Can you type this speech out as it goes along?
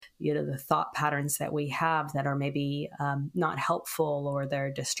the thought patterns that we have that are maybe not helpful, or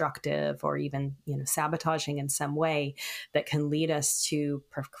they're destructive, or even, sabotaging in some way, that can lead us to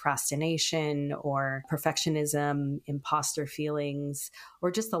procrastination or perfectionism, imposter feelings, or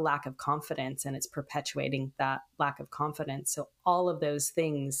just a lack of confidence. And it's perpetuating that lack of confidence. So all of those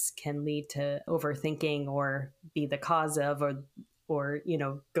things can lead to overthinking, or be the cause of, or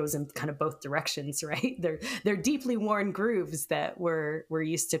goes in kind of both directions, right? They're deeply worn grooves that we're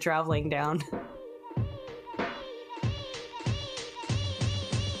used to traveling down.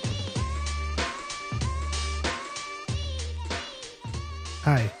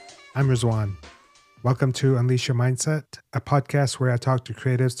 Hi, I'm Rizwan. Welcome to Unleash Your Mindset, a podcast where I talk to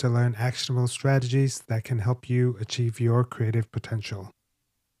creatives to learn actionable strategies that can help you achieve your creative potential.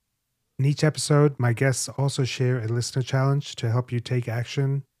 In each episode, my guests also share a listener challenge to help you take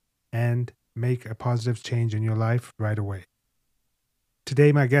action and make a positive change in your life right away.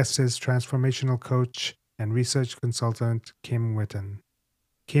 Today, my guest is transformational coach and research consultant Kim Witten.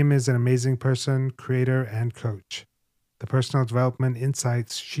 Kim is an amazing person, creator, and coach. The personal development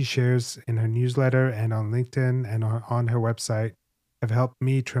insights she shares in her newsletter and on LinkedIn and on her website have helped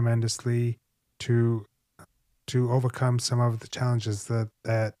me tremendously to overcome some of the challenges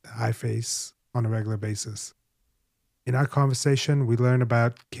that I face on a regular basis. In our conversation, we learn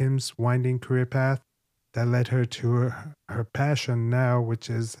about Kim's winding career path that led her to her passion now, which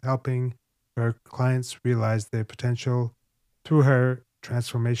is helping her clients realize their potential through her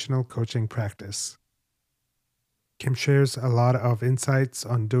transformational coaching practice. Kim shares a lot of insights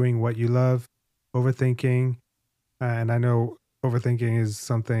on doing what you love, overthinking, and I know overthinking is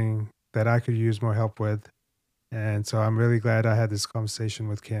something that I could use more help with. And so I'm really glad I had this conversation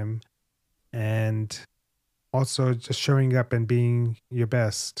with Kim. And also just showing up and being your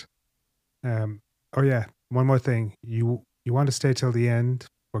best. Oh yeah, one more thing. You want to stay till the end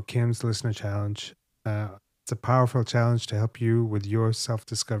for Kim's listener challenge. It's a powerful challenge to help you with your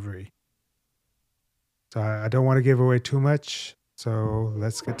self-discovery. So I don't want to give away too much. So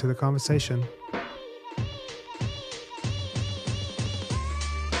let's get to the conversation.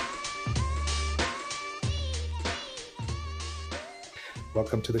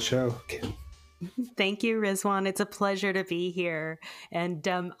 Welcome to the show, Kim. Thank you, Rizwan. It's a pleasure to be here. And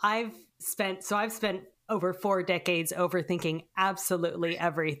I've spent over 4 decades overthinking absolutely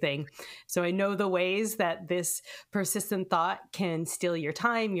everything. So I know the ways that this persistent thought can steal your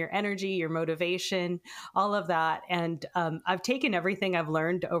time, your energy, your motivation, all of that. And I've taken everything I've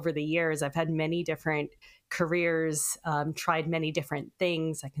learned over the years. I've had many different careers, tried many different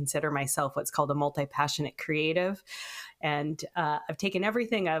things. I consider myself what's called a multi-passionate creative. And I've taken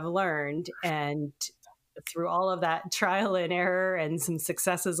everything I've learned, and through all of that trial and error and some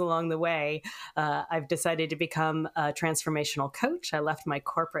successes along the way, I've decided to become a transformational coach. I left my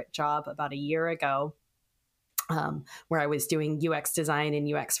corporate job about a year ago, where I was doing UX design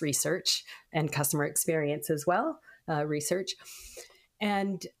and UX research and customer experience as well, research.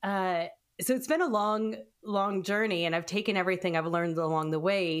 And so it's been a long journey, and I've taken everything I've learned along the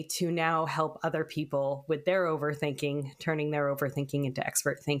way to now help other people with their overthinking, turning their overthinking into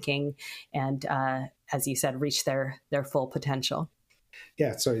expert thinking, and as you said, reach their full potential.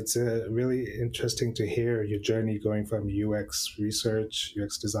 Yeah, so it's really interesting to hear your journey going from UX research,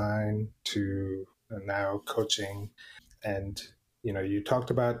 UX design to now coaching. And, you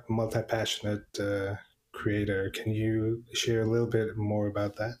talked about multi-passionate creator. Can you share a little bit more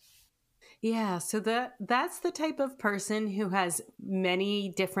about that? Yeah, so that's the type of person who has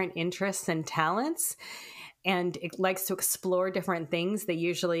many different interests and talents, and it likes to explore different things. They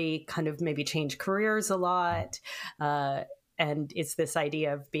usually kind of maybe change careers a lot. And it's this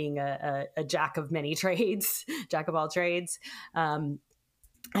idea of being a jack of many trades, jack of all trades.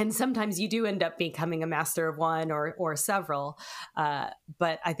 And sometimes you do end up becoming a master of one or several.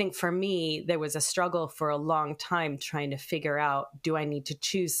 But I think for me, there was a struggle for a long time trying to figure out, do I need to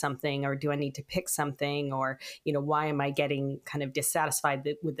choose something, or do I need to pick something? Or, why am I getting kind of dissatisfied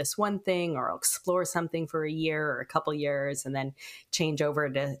with this one thing? Or I'll explore something for a year or a couple years and then change over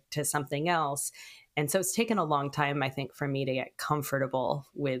to something else. And so it's taken a long time, I think, for me to get comfortable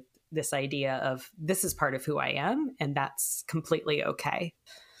with this idea of this is part of who I am, and that's completely okay.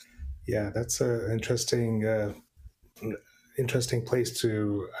 Yeah, that's an interesting place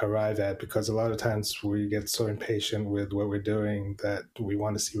to arrive at, because a lot of times we get so impatient with what we're doing that we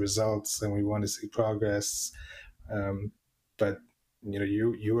want to see results and we want to see progress. But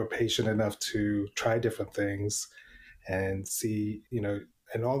you were patient enough to try different things and see,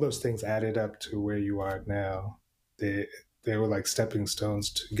 and all those things added up to where you are now. They were like stepping stones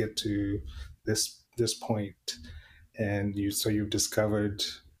to get to this point. And you've discovered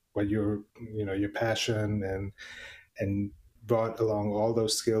what your passion and brought along all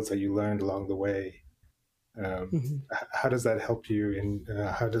those skills that you learned along the way. Mhm. How does that help you, and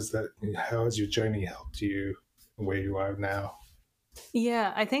how has your journey helped you where you are now?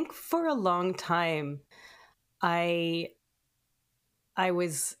 Yeah, I think for a long time, I I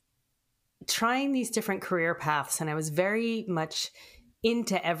was trying these different career paths and I was very much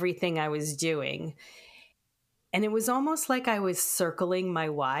into everything I was doing. And it was almost like I was circling my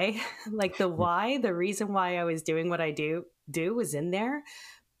why. Like the why, the reason why I was doing what I do was in there,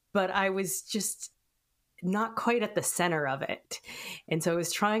 but I was just not quite at the center of it. And so I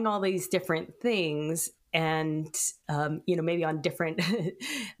was trying all these different things and maybe on different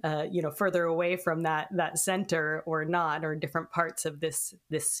further away from that center or not, or different parts of this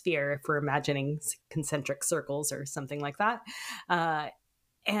sphere if we're imagining concentric circles or something like that.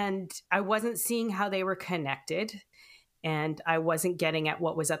 And I wasn't seeing how they were connected, and I wasn't getting at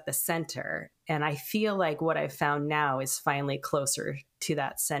what was at the center. And I feel like what I've found now is finally closer to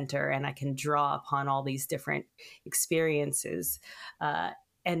that center, and I can draw upon all these different experiences.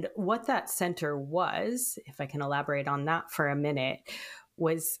 And what that center was, if I can elaborate on that for a minute,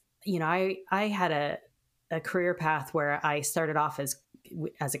 was I had a career path where I started off as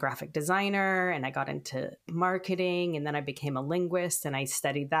a graphic designer, and I got into marketing, and then I became a linguist, and I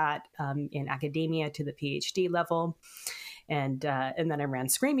studied that in academia to the PhD level, and then I ran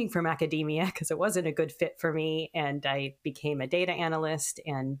screaming from academia because it wasn't a good fit for me, and I became a data analyst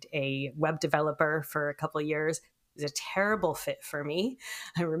and a web developer for a couple of years. It was a terrible fit for me.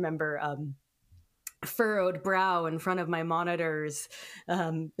 I remember furrowed brow in front of my monitors.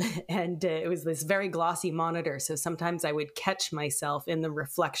 Um, and it was this very glossy monitor. So sometimes I would catch myself in the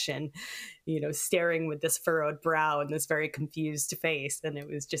reflection, staring with this furrowed brow and this very confused face. And it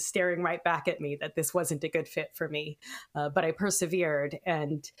was just staring right back at me that this wasn't a good fit for me. But I persevered.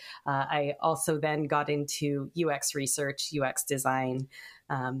 And I also then got into UX research, UX design.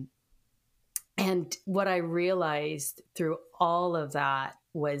 And what I realized through all of that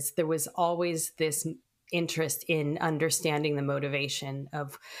was there was always this interest in understanding the motivation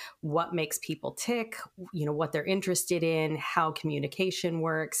of what makes people tick, what they're interested in, how communication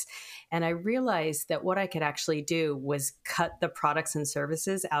works. And I realized that what I could actually do was cut the products and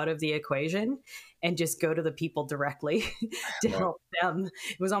services out of the equation and just go to the people directly to Well, help them.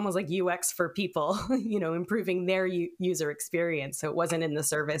 It was almost like UX for people, improving their user experience. So it wasn't in the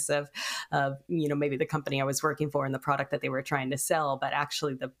service of maybe the company I was working for and the product that they were trying to sell, but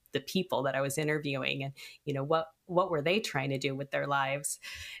actually the people that I was interviewing, and what were they trying to do with their lives.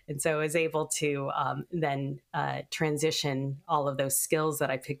 And so I was able to then transition all of those skills that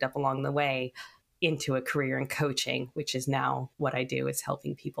I picked up along the way into a career in coaching, which is now what I do, is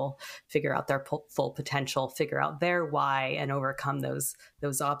helping people figure out their full potential, figure out their why, and overcome those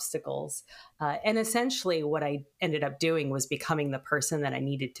obstacles. And essentially, what I ended up doing was becoming the person that I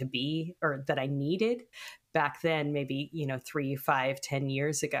needed to be, or that I needed back then, maybe 3, 5, 10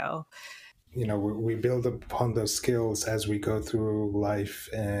 years ago. we build upon those skills as we go through life,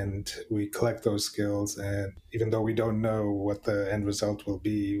 and we collect those skills, and even though we don't know what the end result will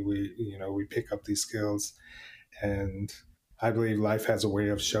be, we pick up these skills. And I believe life has a way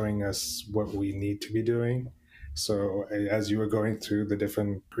of showing us what we need to be doing. So as you were going through the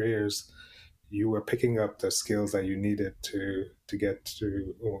different careers, you were picking up the skills that you needed to get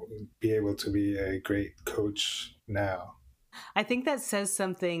to be able to be a great coach now. I think that says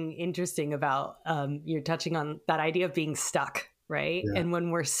something interesting about you're touching on that idea of being stuck, right? Yeah, And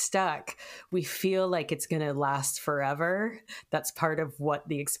when we're stuck, we feel like it's going to last forever. That's part of what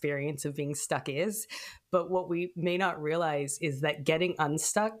the experience of being stuck is. But what we may not realize is that getting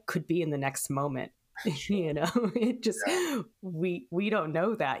unstuck could be in the next moment. sure. It just, Yeah, we don't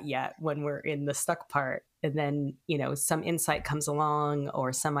know that yet when we're in the stuck part. And then some insight comes along,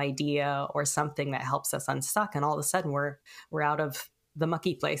 or some idea or something that helps us unstuck, and all of a sudden we're out of the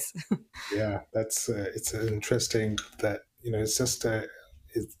mucky place. yeah. That's it's interesting that it's just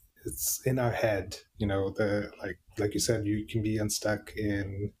it's in our head. The like you said, you can be unstuck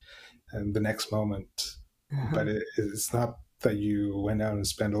in the next moment, but Uh-huh. it's not that you went out and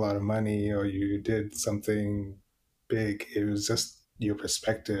spent a lot of money or you did something big. It was just your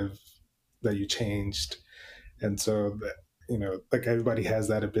perspective that you changed. And so that, like everybody has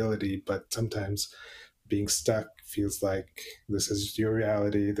that ability, but sometimes being stuck feels like this is your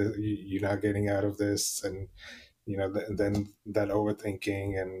reality, that you're not getting out of this. And then that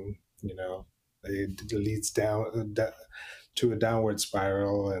overthinking, and it leads to a downward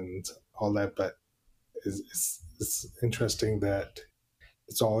spiral and all that. But it's interesting that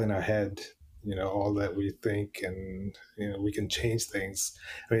it's all in our head. all that we think, and we can change things.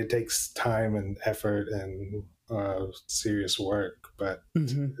 I mean, it takes time and effort and serious work, but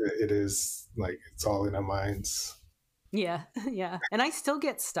Hmm. it is like it's all in our minds. Yeah, yeah. And I still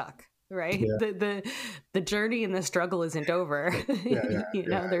get stuck, right? Yeah, The journey and the struggle isn't over. yeah, yeah,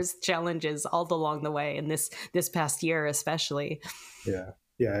 yeah, There's challenges all along the way, and this past year especially. yeah,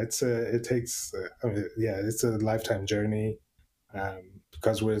 yeah. It takes. I mean, yeah, it's a lifetime journey,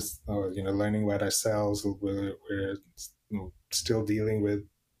 because we're learning about ourselves. We're still dealing with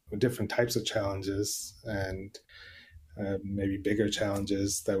different types of challenges, and maybe bigger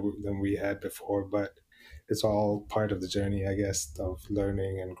challenges than we had before. But it's all part of the journey, I guess, of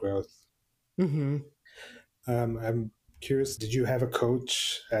learning and growth. Hmm. I'm curious, did you have a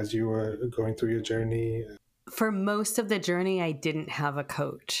coach as you were going through your journey? For most of the journey, I didn't have a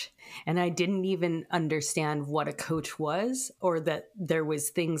coach, and I didn't even understand what a coach was, or that there was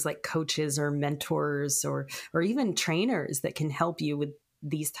things like coaches or mentors or even trainers that can help you with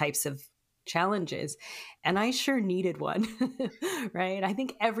these types of challenges. And I sure needed one. Right? I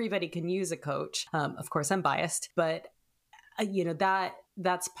think everybody can use a coach. Of course, I'm biased, but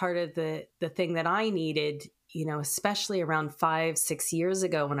that's part of the thing that I needed, especially around 5 6 years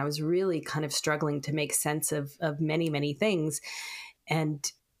ago, when I was really kind of struggling to make sense of many things.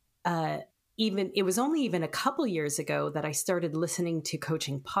 And uh even it was only even a couple years ago that I started listening to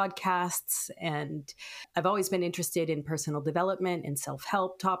coaching podcasts. And I've always been interested in personal development and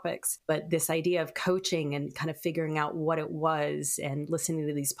self-help topics, but this idea of coaching and kind of figuring out what it was, and listening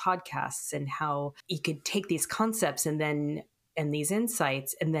to these podcasts and how you could take these concepts and these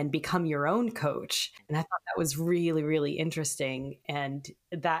insights and then become your own coach. And I thought that was really, really interesting. And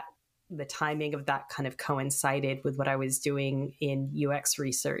that the timing of that kind of coincided with what I was doing in UX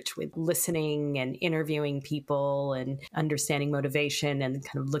research, with listening and interviewing people and understanding motivation and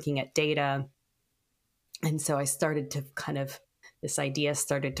kind of looking at data. And so I started to kind of, this idea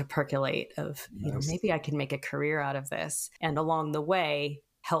started to percolate of, Nice. maybe I can make a career out of this. And along the way,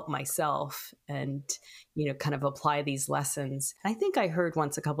 help myself and, kind of apply these lessons. I think I heard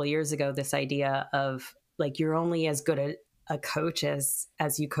once a couple of years ago this idea of like, you're only as good a coach as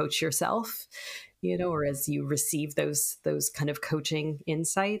you coach yourself, or as you receive those kind of coaching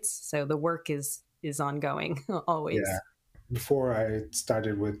insights. So the work is ongoing Yeah. always. Before I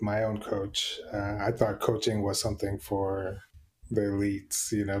started with my own coach, I thought coaching was something for the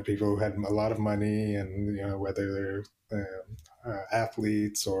elites, people who had a lot of money, and, whether they're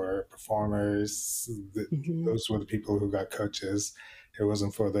athletes or performers, Hmm. those were the people who got coaches. It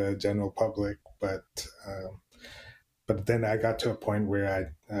wasn't for the general public, but then I got to a point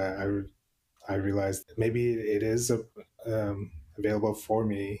where I realized maybe it is available for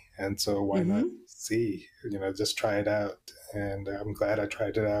me, and so why not Hmm. see? Just try it out. And I'm glad I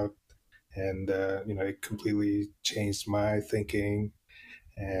tried it out, and it completely changed my thinking,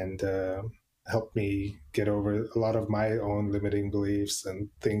 and helped me get over a lot of my own limiting beliefs and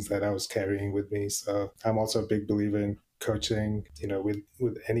things that I was carrying with me. So I'm also a big believer in coaching.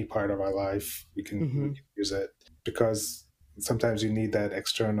 With any part of our life, we can use it, because sometimes you need that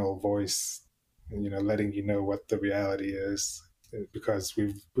external voice, letting you know what the reality is. Because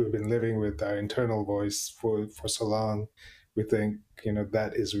we've been living with our internal voice for so long, we think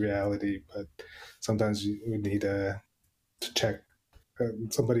that is reality, but sometimes we need to check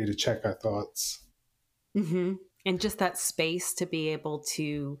somebody to check our thoughts. Hmm. And just that space to be able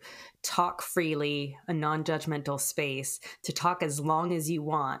to talk freely, a non judgmental space, to talk as long as you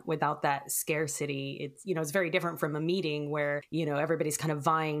want without that scarcity. It's very different from a meeting where, everybody's kind of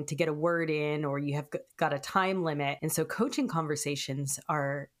vying to get a word in, or you have got a time limit. And so coaching conversations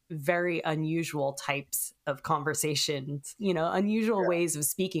are very unusual types of conversations, unusual ways of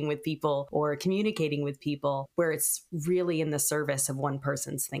speaking with people or communicating with people, where it's really in the service of one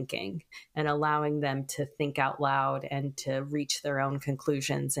person's thinking and allowing them to think out loud and to reach their own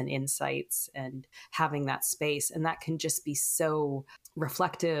conclusions and insights, and having that space. And that can just be so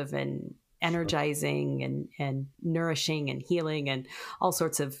reflective and Sure. energizing and nourishing and healing and all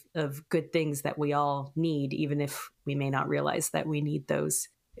sorts of good things that we all need, even if we may not realize that we need those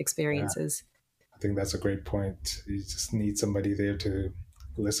Yeah, experiences. I think that's a great point. You just need somebody there to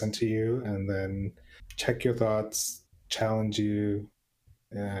listen to you, and then check your thoughts, challenge you,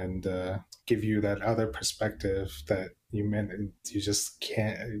 and give you that other perspective that you just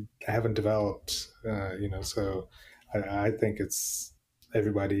can't haven't developed. So I think it's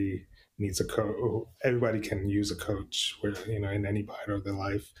everybody needs a coach. Everybody can use a coach, where in any part of their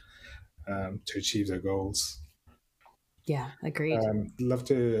life, to achieve their goals. Yeah, agreed. Love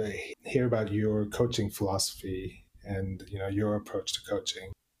to hear about your coaching philosophy and your approach to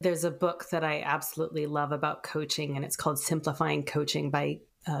coaching. There's a book that I absolutely love about coaching, and it's called Simplifying Coaching by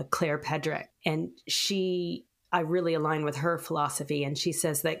Claire Pedrick. And I really align with her philosophy. And she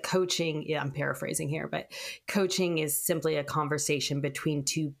says that coaching, yeah, I'm paraphrasing here, but coaching is simply a conversation between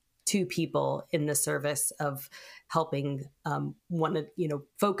two people in the service of helping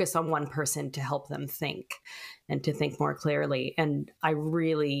focus on one person to help them think and to think more clearly. And I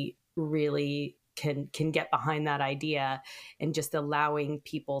really, really can get behind that idea, and just allowing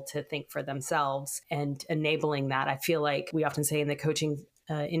people to think for themselves and enabling that. I feel like we often say in the coaching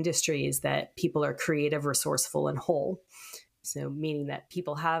industry is that people are creative, resourceful, and whole. So meaning that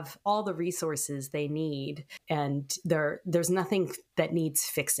people have all the resources they need, and there's nothing that needs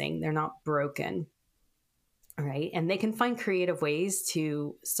fixing. They're not broken. Right. And they can find creative ways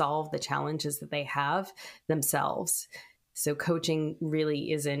to solve the challenges that they have themselves. So coaching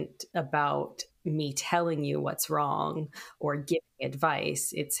really isn't about me telling you what's wrong or giving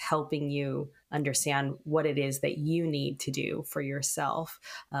advice. It's helping you understand what it is that you need to do for yourself.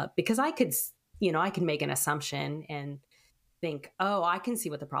 Because I could make an assumption and think, oh, I can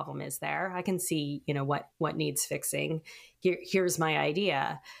see what the problem is there. I can see, what needs fixing. Here's my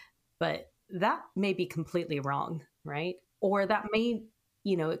idea. But that may be completely wrong, right? Or that may,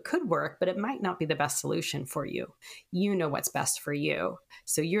 it could work, but it might not be the best solution for you. You know what's best for you.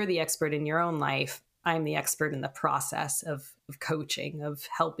 So you're the expert in your own life. I'm the expert in the process of coaching, of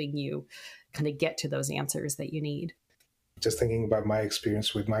helping you kind of get to those answers that you need. Just thinking about my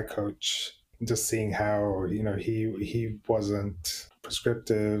experience with my coach, just seeing how, he wasn't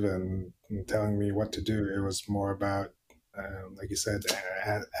prescriptive and telling me what to do. It was more about, like you said,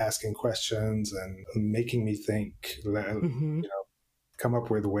 asking questions and making me think, Mm-hmm. come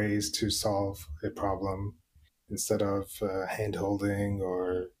up with ways to solve a problem instead of hand holding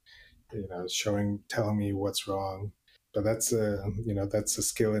or, telling me what's wrong. But that's a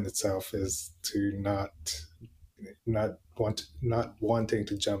skill in itself, is to not wanting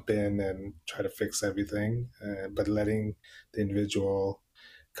to jump in and try to fix everything, but letting the individual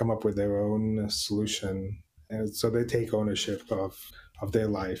come up with their own solution, and so they take ownership of their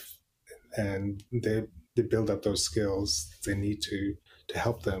life, and they build up those skills they need to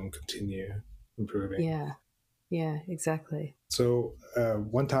help them continue improving. Yeah. Yeah, exactly. So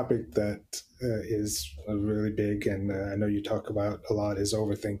one topic that is really big, and I know you talk about a lot, is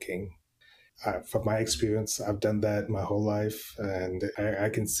overthinking. From my experience, I've done that my whole life, and I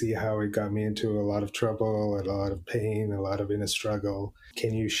can see how it got me into a lot of trouble, a lot of pain, a lot of inner struggle.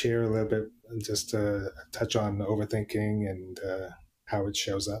 Can you share a little bit, just touch on overthinking and how it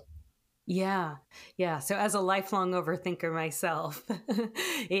shows up? Yeah. Yeah. So as a lifelong overthinker myself,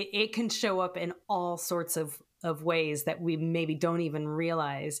 it can show up in all sorts of ways that we maybe don't even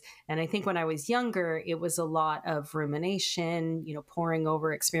realize. And I think when I was younger, it was a lot of rumination, poring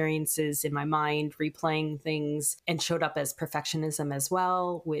over experiences in my mind, replaying things, and showed up as perfectionism as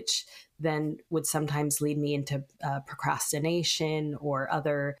well, which then would sometimes lead me into procrastination or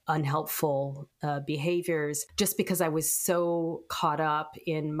other unhelpful behaviors, just because I was so caught up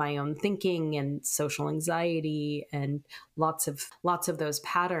in my own thinking and social anxiety and lots of those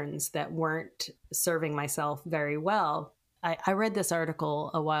patterns that weren't serving myself very well. I read this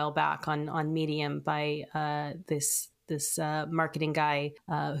article a while back on Medium by this marketing guy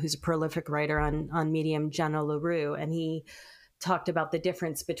who's a prolific writer on Medium, Jenna LaRue, and he talked about the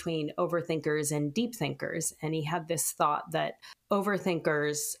difference between overthinkers and deep thinkers. And he had this thought that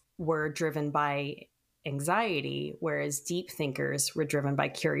overthinkers were driven by anxiety, whereas deep thinkers were driven by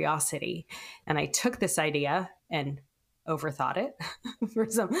curiosity. And I took this idea and overthought it for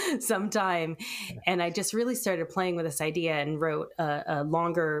some time. And I just really started playing with this idea and wrote a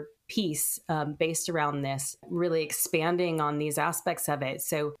longer piece based around this, really expanding on these aspects of it.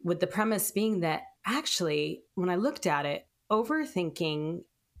 So with the premise being that actually, when I looked at it, overthinking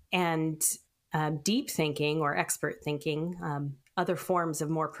and deep thinking or expert thinking, other forms of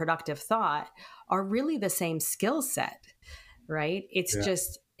more productive thought, are really the same skill set, right? It's Yeah.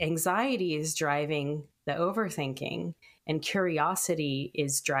 just anxiety is driving the overthinking, and curiosity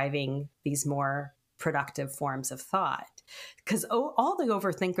is driving these more productive forms of thought. Because all the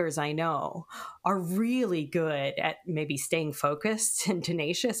overthinkers I know are really good at maybe staying focused and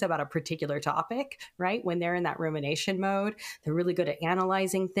tenacious about a particular topic, right? When they're in that rumination mode, they're really good at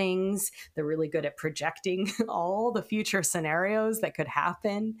analyzing things. They're really good at projecting all the future scenarios that could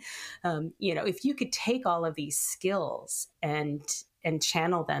happen. If you could take all of these skills and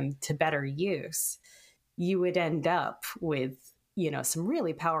channel them to better use, you would end up with some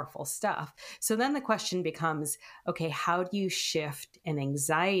really powerful stuff. So then the question becomes, okay, how do you shift an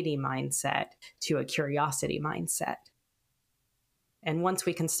anxiety mindset to a curiosity mindset? And once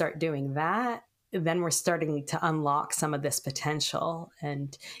we can start doing that, then we're starting to unlock some of this potential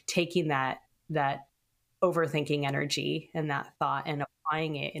and taking that overthinking energy and that thought and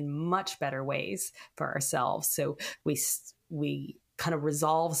applying it in much better ways for ourselves. So we kind of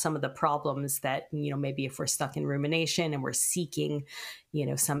resolve some of the problems that, maybe if we're stuck in rumination and we're seeking,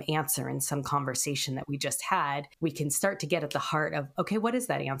 some answer in some conversation that we just had, we can start to get at the heart of, okay, what is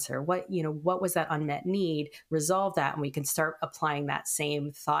that answer? What was that unmet need? Resolve that. And we can start applying that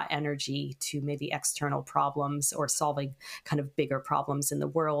same thought energy to maybe external problems or solving kind of bigger problems in the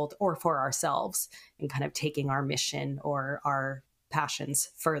world or for ourselves, and kind of taking our mission or our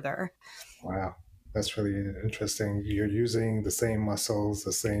passions further. Wow. That's really interesting. You're using the same muscles,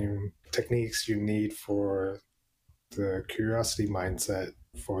 the same techniques you need for the curiosity mindset,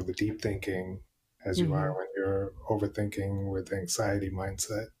 for the deep thinking, as you are Mm-hmm. when you're overthinking with the anxiety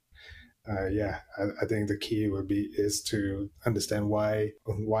mindset. I think the key would be is to understand why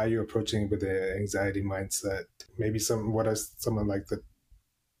you're approaching with the anxiety mindset. Maybe what are some of like the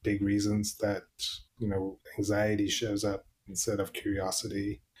big reasons that anxiety shows up instead of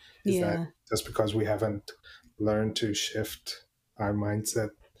curiosity? Is that Yeah. just because we haven't learned to shift our mindset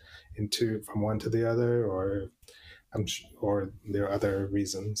into from one to the other, or there are other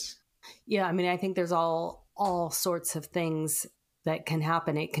reasons? Yeah, I mean, I think there's all sorts of things that can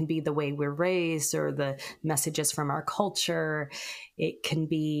happen. It can be the way we're raised or the messages from our culture. It can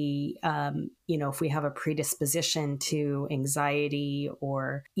be, if we have a predisposition to anxiety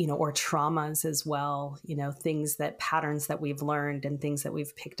or traumas as well, things that patterns that we've learned and things that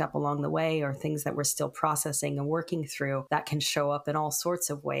we've picked up along the way or things that we're still processing and working through that can show up in all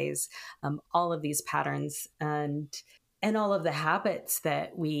sorts of ways. All of these patterns and all of the habits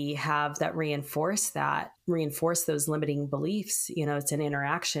that we have that reinforce those limiting beliefs. It's an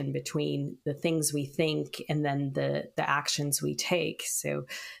interaction between the things we think and then the actions we take. So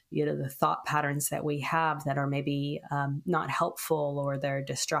the thought patterns that we have that are maybe not helpful, or they're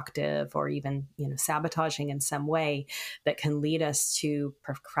destructive, or even sabotaging in some way, that can lead us to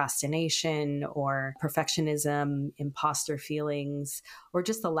procrastination or perfectionism, imposter feelings, or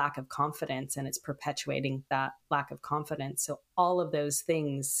just a lack of confidence, and it's perpetuating that lack of confidence. So all of those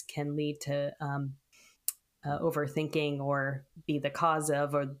things can lead to overthinking, or be the cause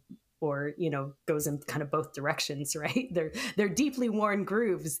of, or goes in kind of both directions, right? They're deeply worn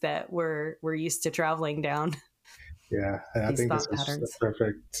grooves that we're used to traveling down. Yeah, and I These think this thought is a patterns.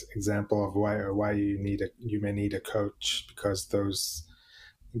 perfect example of why you may need a coach, because those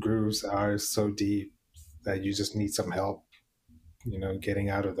grooves are so deep that you just need some help, getting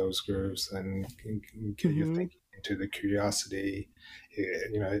out of those grooves and get your Mm-hmm. thinking into the curiosity.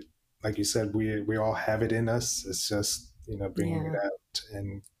 Like you said, we all have it in us. It's just bringing it Yeah. out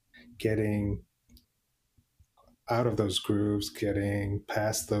and getting out of those grooves, getting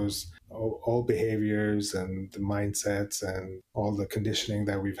past those old behaviors and the mindsets and all the conditioning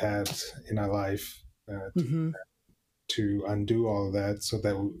that we've had in our life, Mm-hmm. to undo all of that, so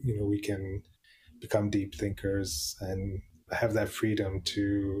that we can become deep thinkers and have that freedom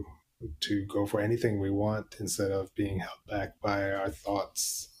to go for anything we want, instead of being held back by our thought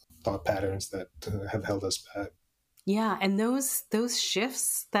patterns that have held us back. Yeah, and those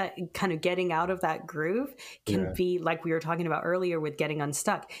shifts, that kind of getting out of that groove, can Yeah. be like we were talking about earlier with getting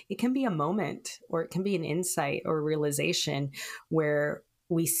unstuck. It can be a moment, or it can be an insight or realization where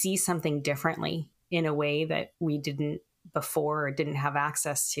we see something differently in a way that we didn't before or didn't have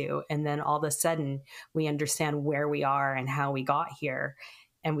access to, and then all of a sudden we understand where we are and how we got here,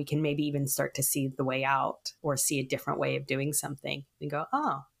 and we can maybe even start to see the way out or see a different way of doing something and go,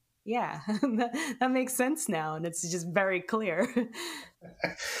 "Oh, yeah, that makes sense now." And it's just very clear.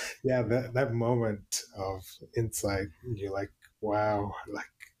 Yeah, that moment of insight, you're like, wow, like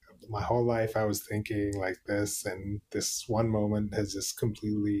my whole life I was thinking like this, and this one moment has just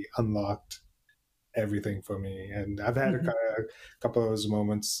completely unlocked everything for me. And I've had Hmm. a couple of those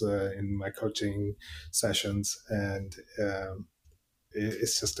moments in my coaching sessions, and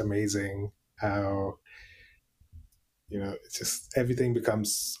it's just amazing how it's just everything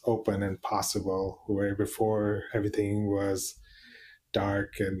becomes open and possible, where before everything was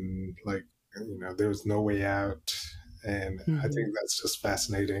dark and like there was no way out. And I Hmm. think that's just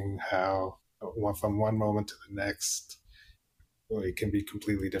fascinating how from one moment to the next, well, it can be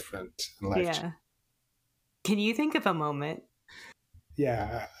completely different in life. Yeah. Can you think of a moment?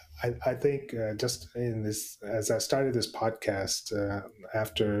 Yeah, I think just in this, as I started this podcast,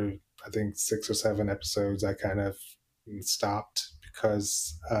 after I think 6 or 7 episodes, I kind of stopped,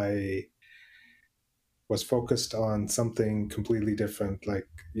 because I was focused on something completely different, like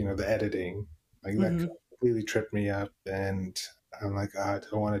the editing, like that Hmm. completely tripped me up. And I'm like, I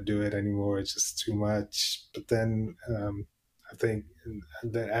don't want to do it anymore. It's just too much. But then I think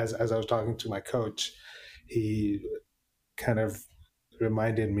that as I was talking to my coach, he kind of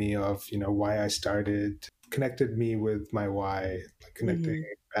reminded me of why I started, connected me with my why, like connecting Mm-hmm.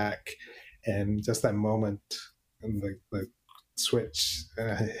 it back, and just that moment, and the switch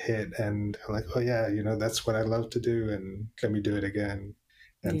hit, and I'm like, oh yeah, that's what I love to do, and let me do it again.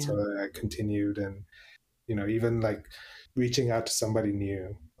 And Yeah. so I continued, and even like reaching out to somebody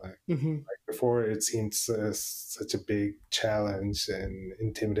new, like Mm-hmm. before it seemed such a big challenge and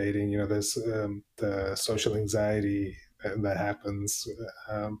intimidating. There's the social anxiety that happens.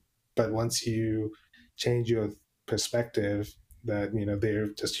 But once you change your perspective, that they're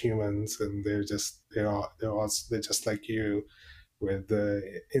just humans, and they're just like you, with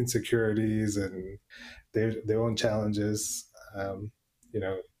the insecurities and their own challenges. Um,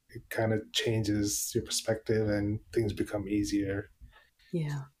 it kind of changes your perspective, and things become easier.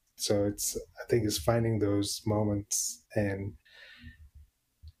 Yeah. So I think it's finding those moments and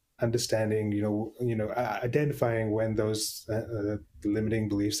understanding, identifying when those limiting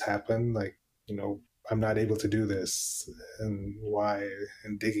beliefs happen, like, I'm not able to do this, and why,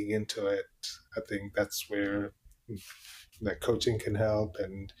 and digging into it. I think that's where that coaching can help.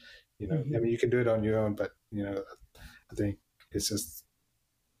 And, I Mm-hmm. mean, you can do it on your own, but, I think it's just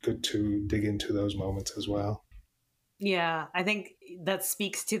good to dig into those moments as well. Yeah, I think that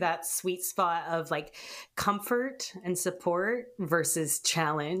speaks to that sweet spot of like comfort and support versus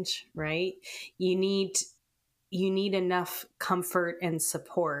challenge, right? You need you need enough comfort and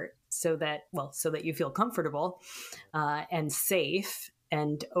support so that, well, so that you feel comfortable and safe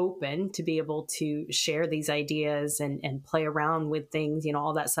and open to be able to share these ideas and play around with things,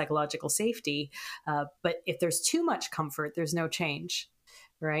 all that psychological safety. But if there's too much comfort, there's no change,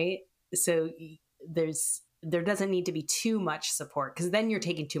 right? So there doesn't need to be too much support, because then you're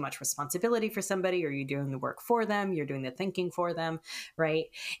taking too much responsibility for somebody, or you're doing the work for them, you're doing the thinking for them, right?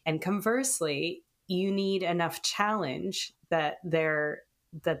 And conversely, you need enough challenge that they're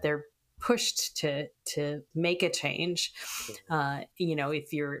pushed to make a change.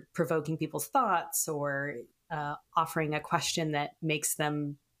 If you're provoking people's thoughts, or offering a question that makes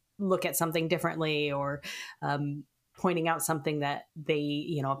them look at something differently, or um, pointing out something that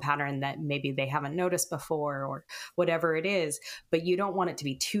a pattern that maybe they haven't noticed before, or whatever it is. But you don't want it to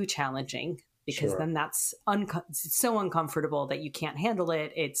be too challenging, because Sure. then that's so uncomfortable that you can't handle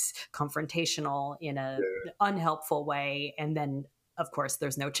it. It's confrontational in a Yeah. unhelpful way, and then of course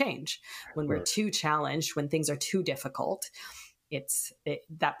there's no change. When we're Right. too challenged, when things are too difficult,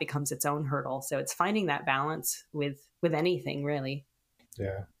 that becomes its own hurdle. So it's finding that balance with anything, really.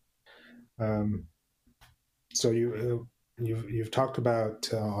 Yeah. Um, So you've talked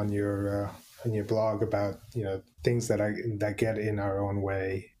about on your blog about things that get in our own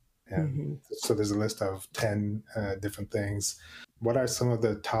way, and Mm-hmm. so there's a list of 10 different things. What are some of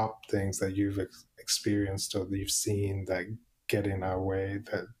the top things that you've experienced or that you've seen that get in our way,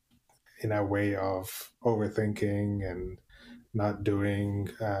 that in our way of overthinking and not doing,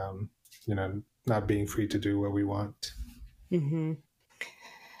 not being free to do what we want? Mm-hmm.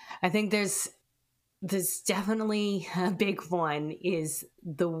 I think there's definitely a big one, is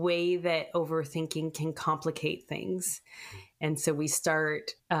the way that overthinking can complicate things. And so we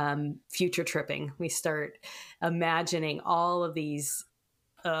start future tripping. We start imagining all of these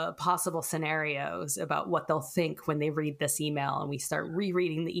possible scenarios about what they'll think when they read this email, and we start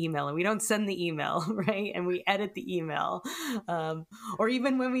rereading the email, and we don't send the email, right? And we edit the email, or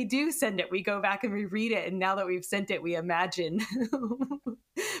even when we do send it, we go back and reread it, and now that we've sent it, we imagine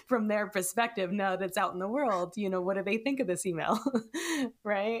from their perspective, now that's out in the world, what do they think of this email?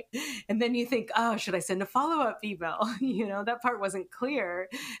 Right? And then you think, oh, should I send a follow-up email? That part wasn't clear,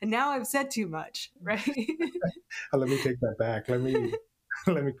 and now I've said too much, right? Let me take that back. Let me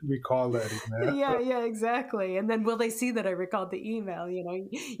let me recall that email. Yeah, yeah, exactly. And then will they see that I recalled the email?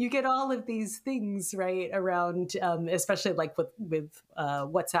 You get all of these things right around, especially like with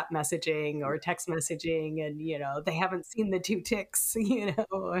WhatsApp messaging or text messaging, and they haven't seen the two ticks,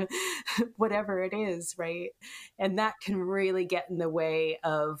 or whatever it is, right? And that can really get in the way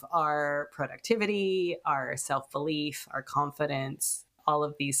of our productivity, our self belief, our confidence, all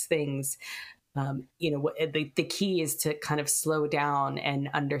of these things. The key is to kind of slow down and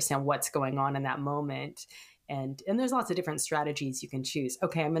understand what's going on in that moment. And there's lots of different strategies you can choose.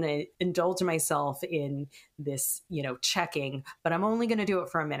 Okay, I'm going to indulge myself in this, checking, but I'm only going to do it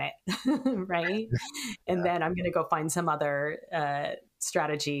for a minute, right? And then I'm going to go find some other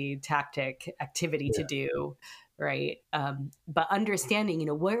strategy, tactic, activity to Yeah. do, right? But understanding,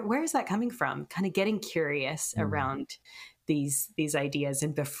 where is that coming from? Kind of getting curious Mm. around these ideas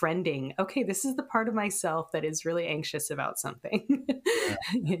and befriending, okay, this is the part of myself that is really anxious about something.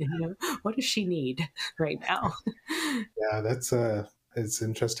 What does she need right now? Yeah, that's it's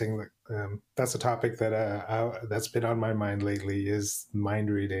interesting. Like, that's a topic that that's been on my mind lately is mind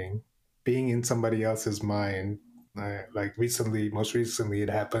reading, being in somebody else's mind. Like most recently, it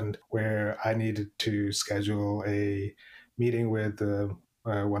happened where I needed to schedule a meeting with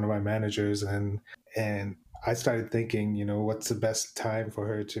one of my managers, and I started thinking, what's the best time for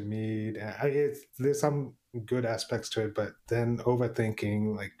her to meet? There's some good aspects to it, but then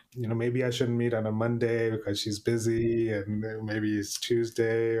overthinking, like, maybe I shouldn't meet on a Monday because she's busy, and maybe it's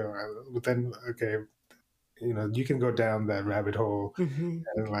Tuesday, but then, okay, you can go down that rabbit hole. Hmm.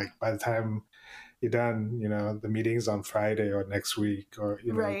 And like by the time you're done, the meeting's on Friday or next week, or,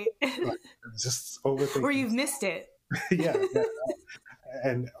 Right. like just Or overthinking. you've missed it. Yeah,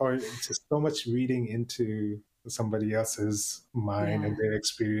 yeah. Or just so much reading into somebody else's mind and Yeah. their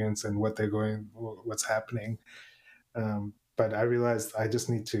experience and what's happening. But I realized I just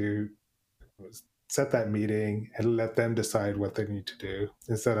need to set that meeting and let them decide what they need to do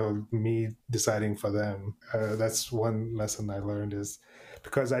instead of me deciding for them. That's one lesson I learned is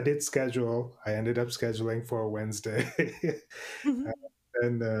because I ended up scheduling for a Wednesday. Mhm.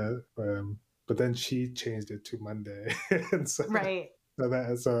 and But then she changed it to Monday. And Right.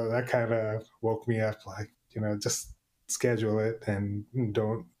 so that kind of woke me up, like, just schedule it and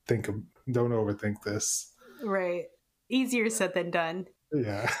don't overthink this. Right. Easier said than done.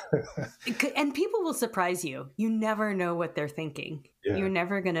 Yeah. And people will surprise you. You never know what they're thinking. You're Yeah,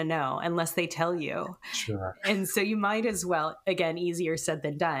 never going to know unless they tell you. sure. And so you might as well, again, easier said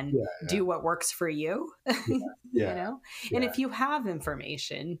than done, Yeah, yeah, do what works for you, yeah, you yeah, know? And yeah, if you have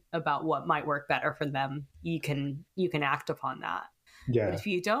information about what might work better for them, you can act upon that. But yeah, if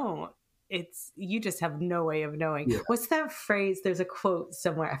you don't, you just have no way of knowing. yeah. What's that phrase? There's a quote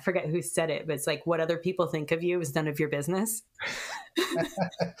somewhere. I forget who said it, but it's like what other people think of you is none of your business.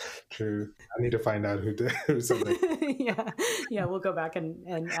 True. I need to find out who said that. Yeah. Yeah, we'll go back and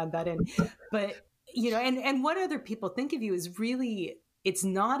add that in. But and what other people think of you is really, it's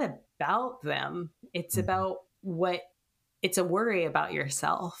not about them. It's Mhm. about what it's a worry about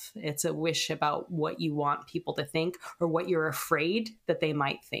yourself. It's a wish about what you want people to think or what you're afraid that they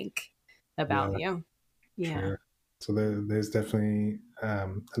might think about Yeah, you. Yeah. true. So there's definitely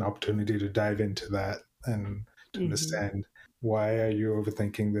an opportunity to dive into that and to Hmm. understand why are you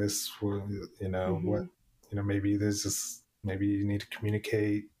overthinking this? Well, what, Hmm. maybe you need to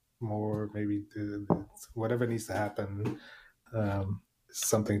communicate more. Maybe whatever needs to happen, is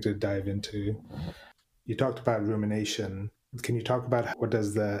something to dive into. You talked about rumination. Can you talk about what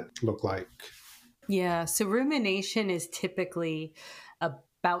does that look like? Yeah. So rumination is typically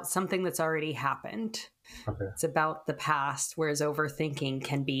about something that's already happened. Okay. It's about the past, whereas overthinking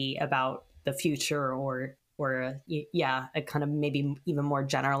can be about the future or a kind of maybe even more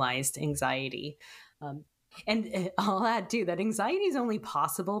generalized anxiety. Um, and I'll add too that anxiety is only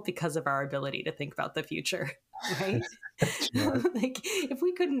possible because of our ability to think about the future, right? Sure. Like if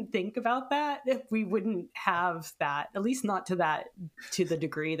we couldn't think about that, if we wouldn't have that, at least not to the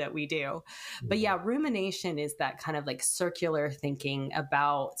degree that we do. But Yeah. yeah, rumination is that kind of like circular thinking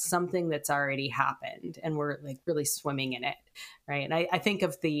about something that's already happened and we're like really swimming in it, right? And I think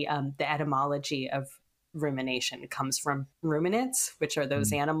of the etymology of rumination comes from ruminants, which are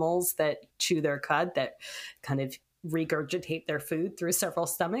those Mm. animals that chew their cud, that kind of regurgitate their food through several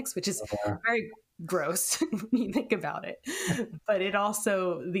stomachs, which is Yeah. very gross when you think about it. But it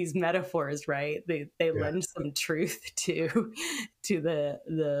also, these metaphors, right? They Yeah. lend some truth to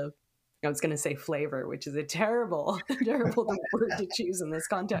the I was going to say flavor, which is a terrible, terrible word to choose in this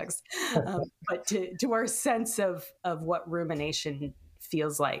context. But to our sense of what rumination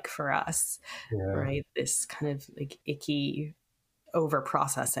feels like for us, Yeah. right? This kind of like icky over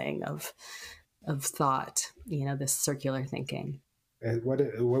processing of thought, this circular thinking. And what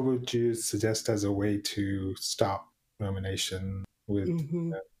would you suggest as a way to stop rumination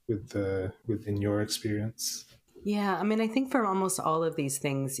Hmm. within your experience? Yeah, I mean, I think for almost all of these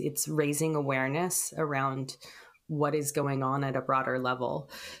things, it's raising awareness around what is going on at a broader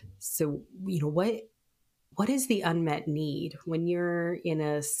level. So, what is the unmet need when you're in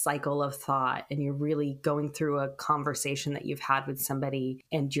a cycle of thought and you're really going through a conversation that you've had with somebody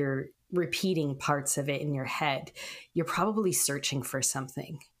and you're repeating parts of it in your head? You're probably searching for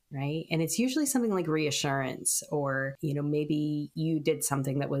something, right? And it's usually something like reassurance, or maybe you did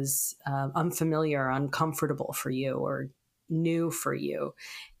something that was unfamiliar, uncomfortable for you, or new for you,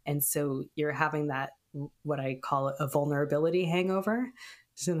 and so you're having that, what I call a vulnerability hangover.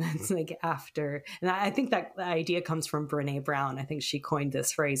 So that's like after, and I think that the idea comes from Brene Brown. I think she coined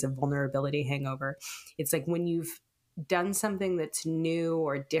this phrase of vulnerability hangover. It's like when you've done something that's new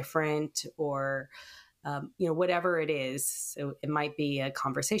or different or whatever it is. So it might be a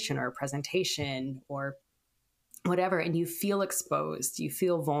conversation or a presentation or whatever, and you feel exposed, you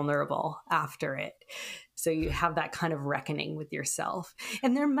feel vulnerable after it. So you have that kind of reckoning with yourself.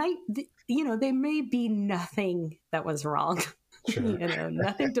 And there there may be nothing that was wrong. Sure.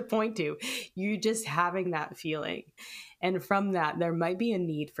 Nothing to point to. You're just having that feeling. And from that, there might be a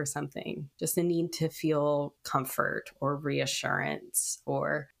need for something, just a need to feel comfort or reassurance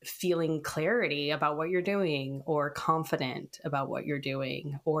or feeling clarity about what you're doing or confident about what you're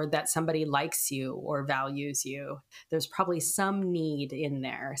doing or that somebody likes you or values you. There's probably some need in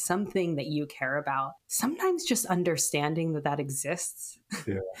there, something that you care about. Sometimes just understanding that exists,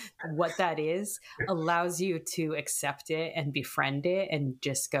 Yeah. what that is, allows you to accept it and befriend it and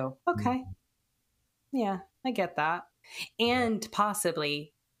just go, okay, Mhm. yeah, I get that. Yeah. And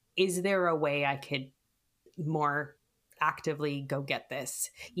possibly, is there a way I could more actively go get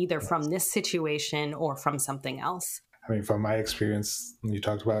this, either from Yes. this situation or from something else? I mean, from my experience, when you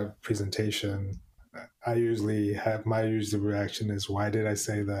talked about presentation, I usually have my usual reaction is, why did I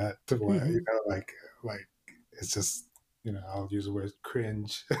say that? Why, Mhm. like it's just, I'll use the word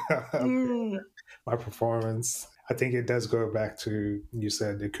cringe. Okay, Mm, my performance. I think it does go back to, you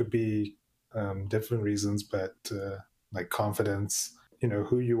said it could be different reasons, but like confidence,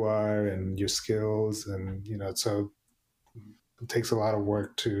 who you are and your skills, and so it takes a lot of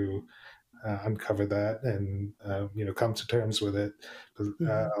work to uncover that and come to terms with it. mhm.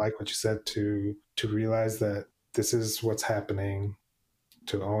 I like what you said, to realize that this is what's happening,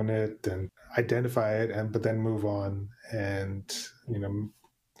 to own it and identify it, and but then move on, and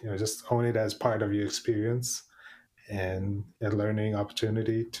just own it as part of your experience and a learning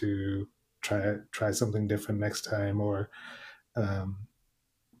opportunity to try something different next time, or um,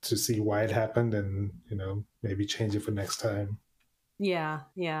 to see why it happened, and maybe change it for next time. Yeah,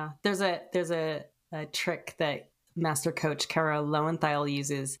 yeah. There's a trick that master coach Kara Lowenthal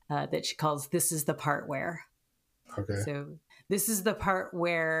uses that she calls "This is the part where." Okay. So this is the part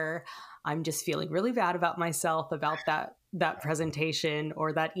where I'm just feeling really bad about myself about that presentation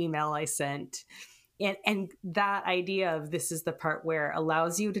or that email I sent. And that idea of this is the part where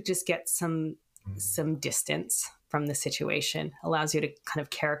allows you to just get Mm. some distance from the situation, allows you to kind of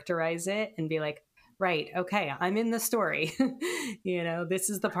characterize it and be like, right, okay, I'm in the story. This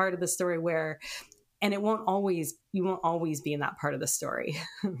is the part of the story where, and you won't always be in that part of the story,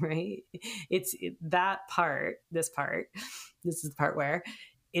 right? That part, this is the part where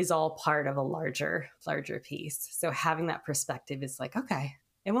is all part of a larger piece. So having that perspective is like, okay,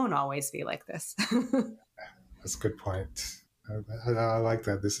 it won't always be like this. That's a good point. I like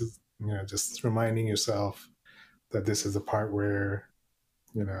that. This is, just reminding yourself that this is the part where,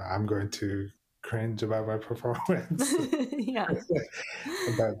 I'm going to cringe about my performance. Yeah.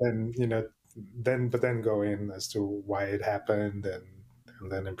 But then, but then go in as to why it happened,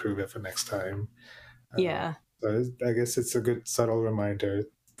 and then improve it for next time. Uh, Yeah. so I guess it's a good subtle reminder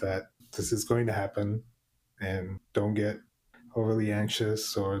that this is going to happen, and don't get overly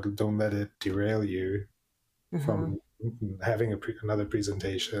anxious, or don't let it derail you Uh-huh. from having another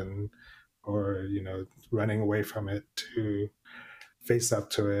presentation, or running away from it, to face up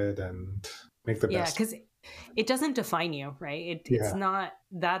to it and make the Yeah, best. because it doesn't define you, right? It's Yeah, not,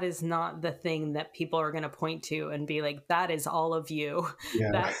 that is not the thing that people are going to point to and be like, that is all of you.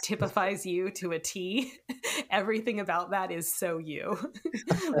 yeah. That typifies you to a T. Everything about that is so you.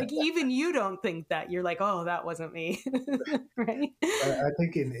 Like, even you don't think that. You're like, oh, that wasn't me. Right? I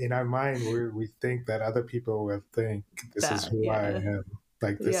think in our mind, we think that other people will think this is That, who I yeah. am.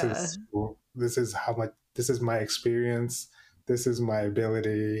 Like, Yeah. this is how much, this is my experience, this is my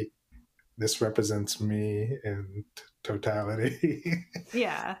ability, this represents me in totality.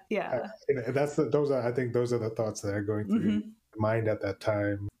 Yeah. Yeah. And those are, I think those are the thoughts that are going through Hmm. the mind at that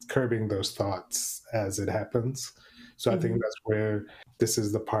time, curbing those thoughts as it happens. So I think Hmm. that's where this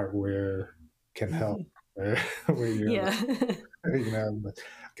is the part where can help, where where you're Yeah. like,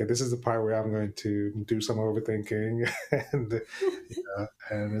 okay, this is the part where I'm going to do some overthinking, and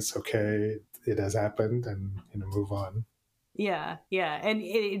and it's okay, it has happened, and move on. Yeah, yeah, and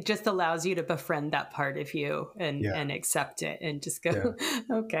it just allows you to befriend that part of you Yeah, and accept it and just go, yeah,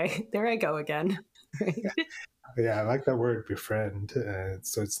 okay, there I go again. Right? yeah. I like that word befriend.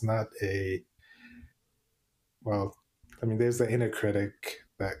 So it's not a, well, I mean, there's the inner critic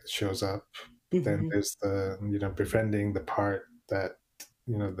that shows up, but then Hmm. there's the, befriending the part that,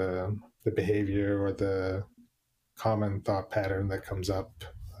 the behavior, or the common thought pattern that comes up,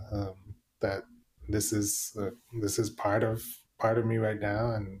 that this is part of me right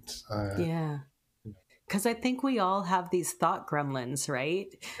now, and Yeah. Because I think we all have these thought gremlins, right?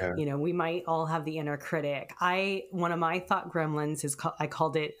 yeah, We might all have the inner critic. One of my thought gremlins I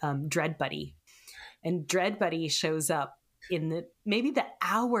called it Dread Buddy. And Dread Buddy shows up in maybe the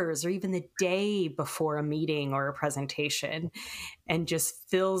hours or even the day before a meeting or a presentation and just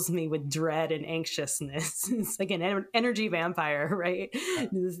fills me with dread and anxiousness. It's like an energy vampire, right?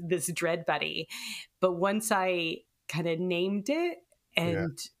 This Dread Buddy. But once I kind of named it yeah,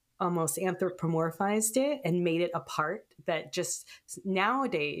 and almost anthropomorphized it and made it a part that just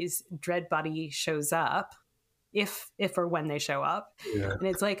nowadays Dread Buddy shows up if or when they show up, yeah. and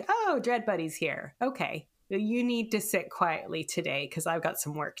it's like, oh, Dread Buddy's here. Okay, you need to sit quietly today because I've got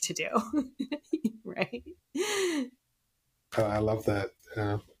some work to do. Right. I love that.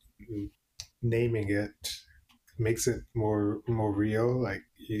 Naming it makes it more real. Like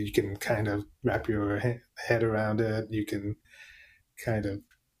you can kind of wrap your head around it. You can kind of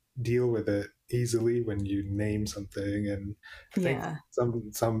deal with it easily when you name something. And I think Yeah.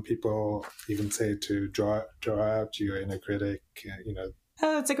 some people even say to draw out your inner critic.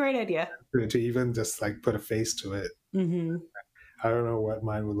 Oh, it's a great idea. To even just like put a face to it. Mm-hmm. I don't know what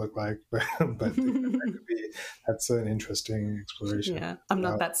mine would look like, but that's an interesting exploration. Yeah, I'm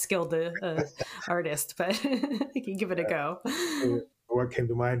not Uh, that skilled artist, but I can give it a go. what came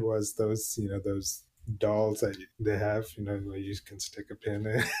to mind was those dolls that they have, where you can stick a pin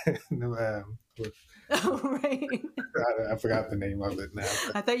in. Oh, right. I forgot the name of it now.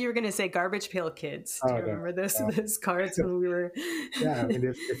 But, I thought you were going to say Garbage Pail Kids. Do oh you no, remember those uh, those cards when we were? yeah. I mean,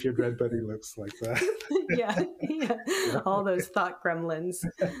 if your dread buddy looks like that, Yeah, yeah. yeah. All those thought gremlins.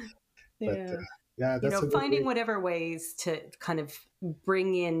 But Yeah. yeah, that's a good Finding way. whatever ways to kind of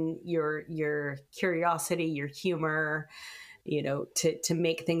bring in your curiosity, your humor, to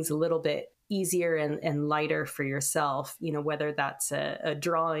make things a little bit easier and lighter for yourself, whether that's a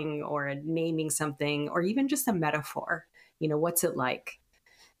drawing or a naming something or even just a metaphor. What's it like?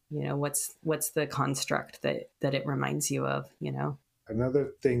 What's the construct that it reminds you of?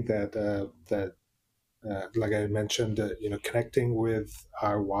 Another thing that like I mentioned, connecting with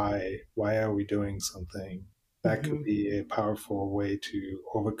our why. Why are we doing something? That could Hmm. be a powerful way to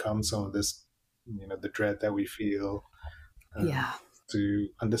overcome some of this, the dread that we feel, um, Yeah. to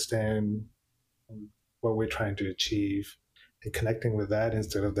understand what we're trying to achieve, and connecting with that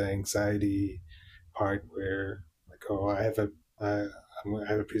instead of the anxiety part where, like, oh, I, I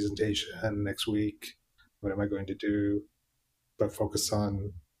have a presentation next week. What am I going to do? But focus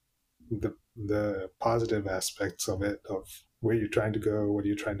on the positive aspects of it, of where you're trying to go, what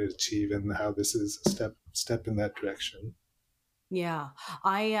you're trying to achieve, and how this is a step in that direction. Yeah.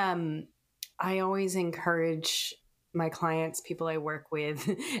 I always encourage my clients, people I work with,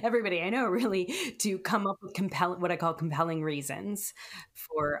 everybody I know really, to come up with what I call compelling reasons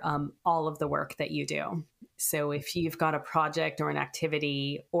for all of the work that you do. So if you've got a project or an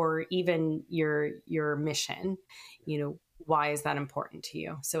activity or even your mission, why is that important to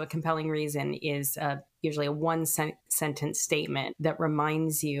you? So a compelling reason is usually a sentence statement that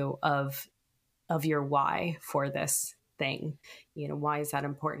reminds you of your why for this thing. Why is that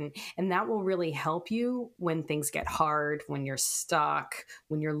important? And that will really help you when things get hard, when you're stuck,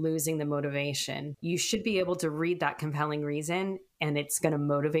 when you're losing the motivation. You should be able to read that compelling reason and it's going to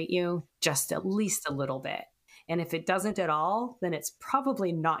motivate you just at least a little bit. And if it doesn't at all, then it's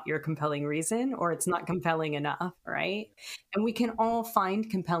probably not your compelling reason or it's not compelling enough, right? And we can all find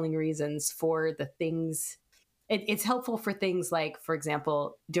compelling reasons for the things. It's helpful for things like, for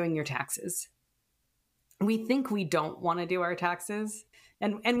example, doing your taxes. We think we don't want to do our taxes,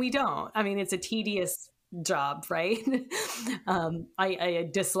 and we don't. I mean, it's a tedious job, right? I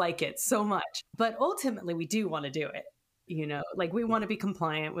dislike it so much, but ultimately we do want to do it. Like we want to be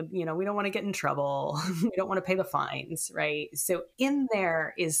compliant with, we don't want to get in trouble. We don't want to pay the fines, right? So in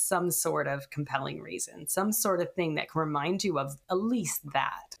there is some sort of compelling reason, some sort of thing that can remind you of at least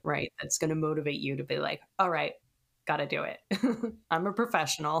that, right? That's going to motivate you to be like, all right, got to do it. I'm a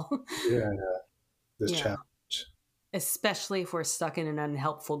professional. Yeah, this Yeah. challenge. Especially if we're stuck in an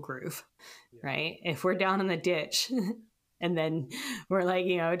unhelpful groove, Yeah, right? If we're down in the ditch and then we're like,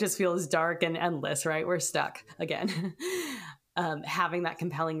 it just feels dark and endless, right? We're stuck again. Having that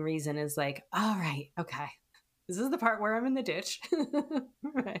compelling reason is like, all right, okay. This is the part where I'm in the ditch.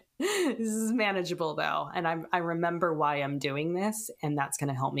 Right. This is manageable though. And I remember why I'm doing this, and that's going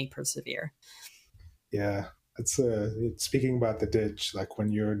to help me persevere. yeah. It's speaking about the ditch. Like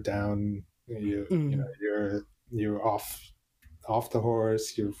when you're down, Mm. you're off the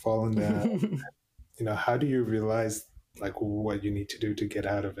horse. You're falling down. how do you realize like what you need to do to get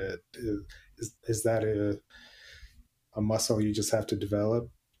out of it? Is that a muscle you just have to develop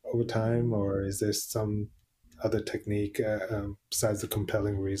over time, or is there some other technique besides the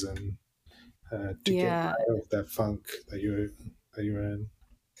compelling reason to get Yeah. out of that funk that you're in?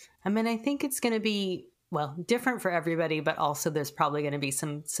 I mean, I think it's going to be well different for everybody, but also there's probably going to be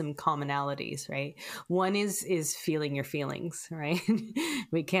some commonalities, right? One is feeling your feelings, right?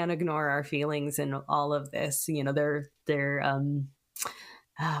 We can't ignore our feelings in all of this. It's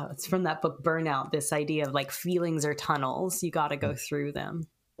from that book Burnout. This idea of like feelings are tunnels. You got to go through them,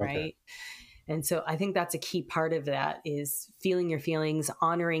 Okay. right? And so I think that's a key part of that is feeling your feelings,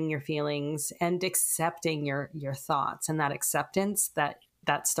 honoring your feelings, and accepting your thoughts. And that acceptance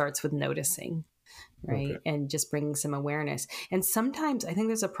that starts with noticing, Okay. right? And just bringing some awareness. And sometimes I think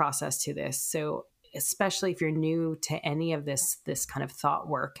there's a process to this. So especially if you're new to any of this kind of thought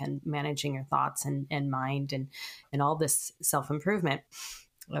work and managing your thoughts and mind and all this self-improvement,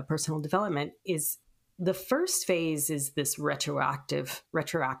 personal development, is the first phase is this retroactive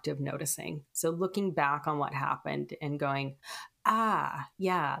noticing. So looking back on what happened and going,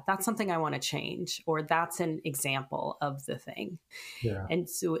 yeah, that's something I want to change, or that's an example of the thing. Yeah. And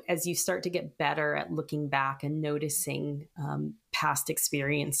so as you start to get better at looking back and noticing past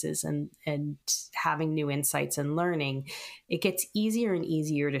experiences and having new insights and learning, it gets easier and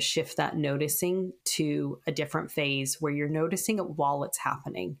easier to shift that noticing to a different phase where you're noticing it while it's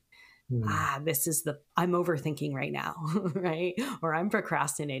happening. Hmm. I'm overthinking right now, right? Or I'm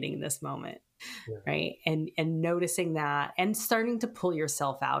procrastinating in this moment, Yeah. right? And noticing that and starting to pull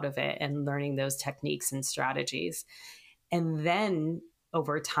yourself out of it and learning those techniques and strategies. And then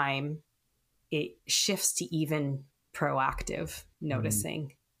over time, it shifts to even proactive Hmm.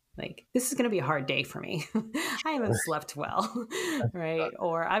 noticing. Like, this is going to be a hard day for me. I haven't slept well, right?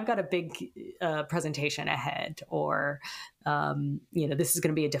 Or I've got a big presentation ahead, or, this is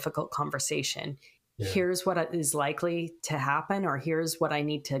going to be a difficult conversation. Yeah. Here's what is likely to happen, or here's what I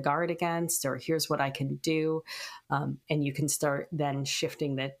need to guard against, or here's what I can do. And you can start then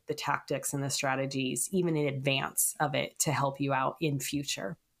shifting the tactics and the strategies, even in advance of it, to help you out in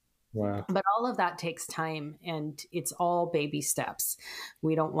future. Wow. But all of that takes time, and it's all baby steps.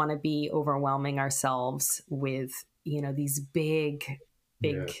 We don't want to be overwhelming ourselves with, these big,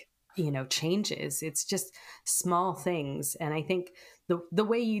 Yeah. changes. It's just small things. And I think the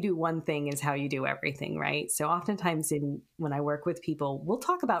way you do one thing is how you do everything, right? So oftentimes when I work with people, we'll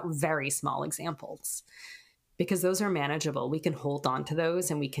talk about very small examples because those are manageable. We can hold on to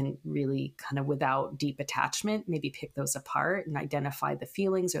those and we can really kind of, without deep attachment, maybe pick those apart and identify the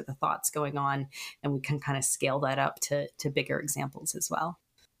feelings or the thoughts going on. And we can kind of scale that up to bigger examples as well.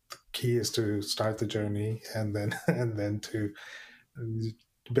 Key is to start the journey and then and then to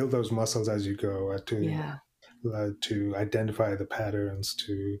build those muscles as you go, Yeah. to identify the patterns,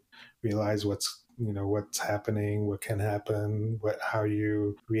 to realize what's happening, what can happen, how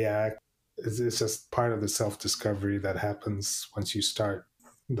you react. It's just part of the self discovery that happens once you start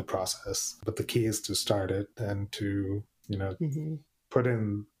the process. But the key is to start it and to Mm-hmm. put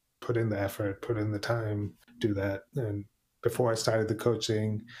in put in the effort, put in the time, do that. And before I started the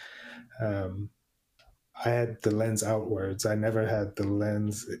coaching, um, I had the lens outwards. I never had the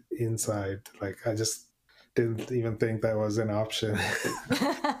lens inside. Like I just didn't even think that was an option.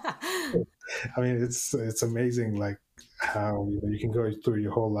 I mean, it's amazing, like how you can go through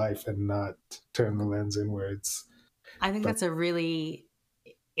your whole life and not turn the lens inwards. I think But that's a really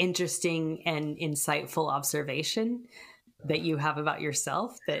interesting and insightful observation that you have about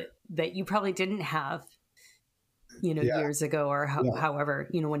yourself that you probably didn't have, yeah, years ago, or yeah, however,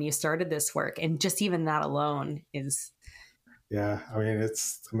 when you started this work. And just even that alone is, yeah. I mean,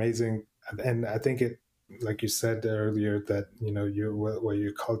 it's amazing, and I think it, like you said earlier, that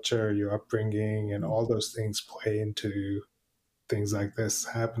your culture, your upbringing, and all those things play into things like this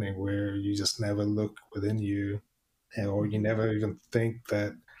happening, where you just never look within you, or you Mhm. never even think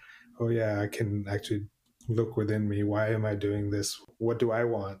that, oh yeah, I can actually look within me. Why am I doing this? What do I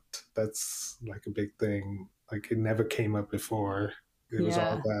want? That's like a big thing. Like it never came up before. It was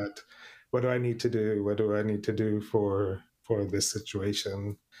all Yeah. that, what do I need to do? What do I need to do for this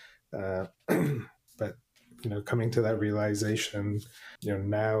situation? Uh, but coming to that realization,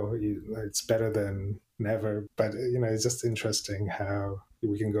 now it's better than never. But it's just interesting how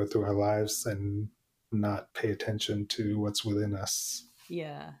we can go through our lives and not pay attention to what's within us.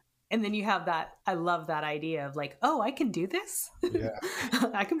 Yeah. And then you have that, I love that idea of like, oh, I can do this. Yeah,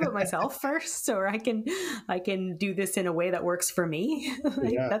 I can put myself first, or I can do this in a way that works for me.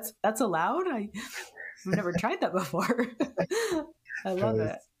 Like yeah. that's allowed. I've never tried that before. I love Uh,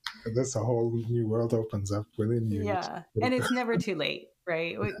 it. That's a whole new world opens up within you. Yeah. And it's never too late,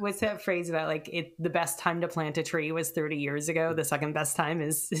 right? What's that phrase about like the best time to plant a tree was 30 years ago. The second best time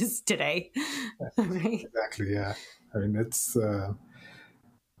is today. Right. Exactly. Yeah. I mean, it's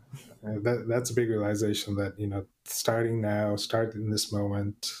that's a big realization that starting now, start in this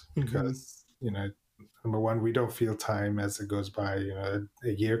moment, Hmm. because number one, we don't feel time as it goes by. A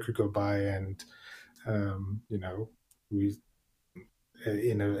year could go by, and we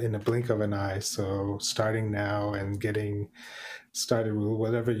in a blink of an eye. So starting now and getting started with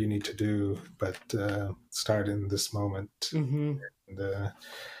whatever you need to do, but start in this moment. Hmm. And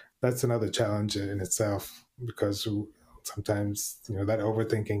that's another challenge in itself, because sometimes that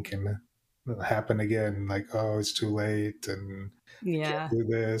overthinking can happen again, like, oh, it's too late and I can't Yeah. do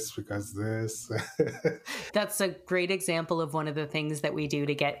this because this. That's a great example of one of the things that we do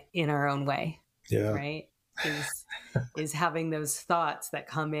to get in our own way, Yeah. right? Is is having those thoughts that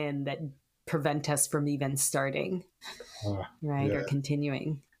come in that prevent us from even starting, right? Yeah. Or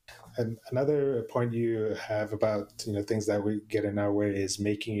continuing. And another point you have about things that we get in our way is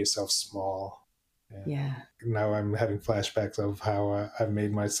making yourself small. And Yeah. now I'm having flashbacks of how I've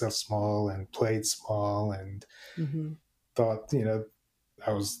made myself small and played small and Hmm. thought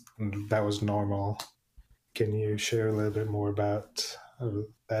that was normal. Can you share a little bit more about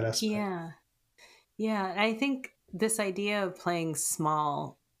that aspect? Yeah. Yeah. I think this idea of playing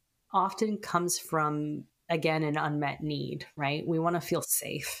small often comes from, again, an unmet need, right? We want to feel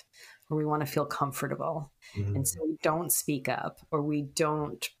safe or we want to feel comfortable. And Mm, so we don't speak up or we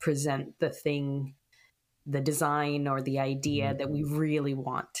don't present the thing, the design or the idea mm, that we really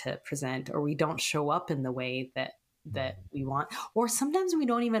want to present, or we don't show up in the way that mm, we want. Or sometimes we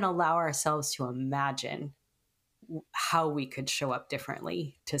don't even allow ourselves to imagine how we could show up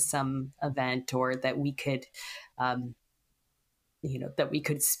differently to some event, or that we could um, that we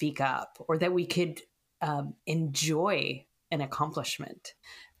could speak up, or that we could enjoy an accomplishment,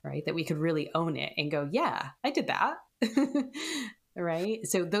 right? That we could really own it and go, yeah, I did that. Right.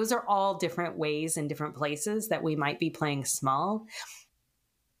 So those are all different ways and different places that we might be playing small,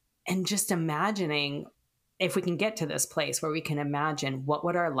 and just imagining, if we can get to this place where we can imagine what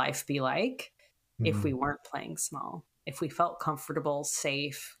would our life be like if we mm, weren't playing small, if we felt comfortable,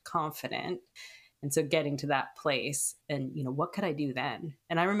 safe, confident. And so getting to that place, and what could I do then?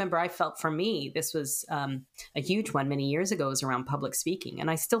 And I remember, I felt, for me, this was a huge one many years ago, was around public speaking, and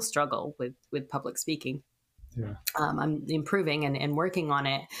I still struggle with public speaking. yeah. I'm improving and working on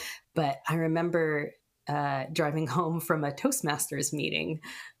it. But I remember driving home from a Toastmasters meeting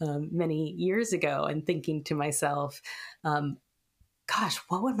many years ago and thinking to myself, um, gosh,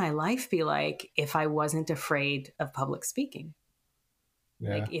 what would my life be like if I wasn't afraid of public speaking?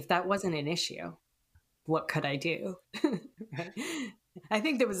 Yeah. Like, if that wasn't an issue, what could I do? Right? I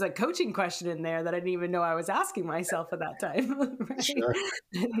think there was a coaching question in there that I didn't even know I was asking myself at that time. Right? Sure.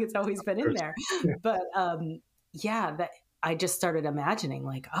 I think it's always been in there. But yeah, that I just started imagining,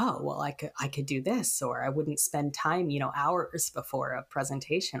 like, oh, well, I could do this, or I wouldn't spend time, hours before a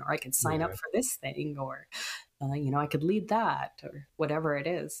presentation, or I could sign up Yeah. for this thing, or I could lead that, or whatever it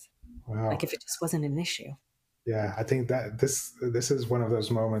is. Like, Wow. if it just wasn't an issue. Yeah, I think that this is one of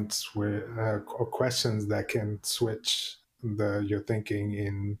those moments where or questions that can switch the your thinking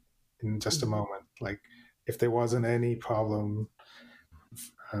in just a Hmm. moment. Like, if there wasn't any problem,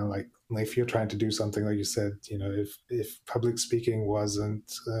 like if you're trying to do something, like you said, if public speaking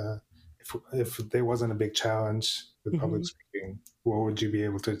wasn't if there wasn't a big challenge with public Hmm. speaking, what would you be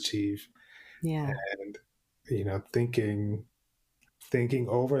able to achieve? Yeah. And thinking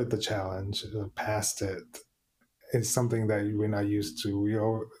over the challenge, past it, is something that we're not used to. We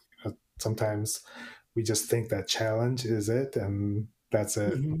all sometimes we just think that challenge is it, and that's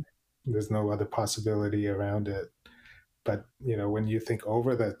it. Hmm. There's no other possibility around it. But when you think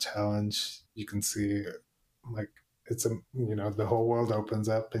over that challenge, you can see, like, it's a the whole world opens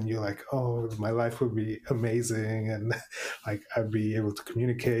up, and you're like, oh, my life would be amazing, and like I'd be able to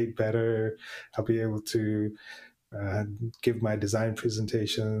communicate better. I'll be able to uh, give my design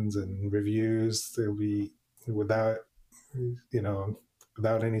presentations and reviews. They'll be without you know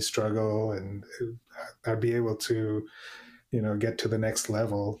without any struggle, and I'd be able to get to the next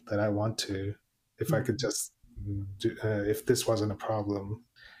level that I want to, if I could Hmm. just if this wasn't a problem.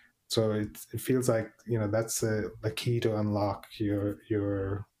 So it feels like that's the key to unlock your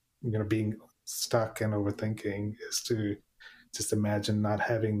being stuck and overthinking, is to just imagine not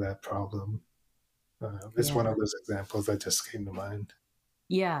having that problem. It's one Yeah. of those examples that just came to mind.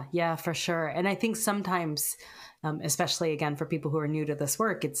 Yeah, for sure. And I think sometimes, especially again for people who are new to this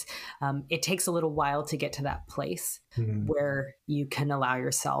work, it takes a little while to get to that place Mm, where you can allow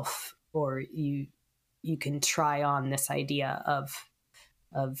yourself, or you can try on this idea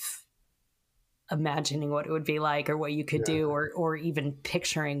of imagining what it would be like, or what you could yeah, do, or even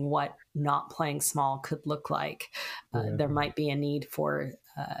picturing what not playing small could look like. yeah, There might be a need for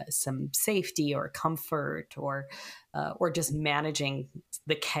some safety or comfort, or just managing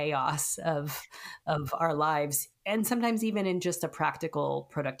the chaos of our lives, and sometimes even in just a practical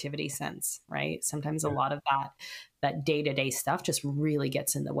productivity sense, right? Sometimes a yeah, lot of that day-to-day stuff just really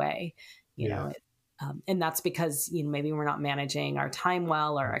gets in the way, you yeah. know. And that's because, maybe we're not managing our time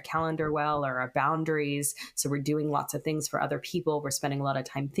well, or our calendar well, or our boundaries. So we're doing lots of things for other people. We're spending a lot of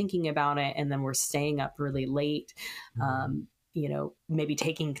time thinking about it, and then we're staying up really late. Mm, Maybe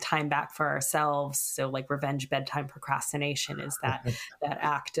taking time back for ourselves. So like revenge bedtime procrastination is that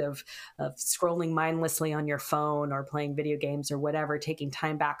act of scrolling mindlessly on your phone, or playing video games, or whatever, taking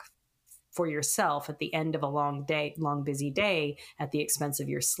time back for yourself at the end of a long busy day, at the expense of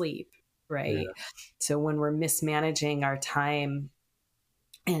your sleep, yeah, right? So when we're mismanaging our time,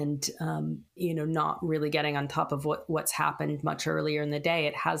 and not really getting on top of what's happened much earlier in the day,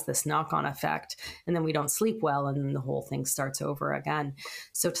 it has this knock-on effect, and then we don't sleep well, and then the whole thing starts over again.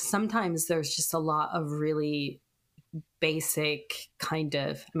 So sometimes there's just a lot of really basic kind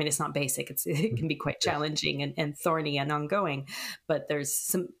of, I mean, it's not basic, it mm, can be quite yeah, challenging and thorny and ongoing, but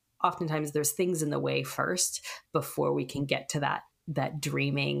oftentimes there's things in the way first, before we can get to that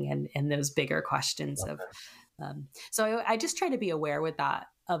dreaming, and those bigger questions of, so I just try to be aware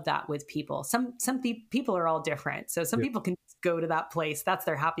of that with people. Some people are all different. So some yeah, people can just go to that place. That's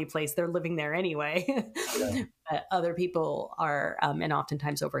their happy place. They're living there anyway. yeah, But other people are, and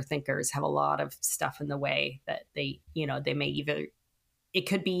oftentimes overthinkers, have a lot of stuff in the way that they may either, it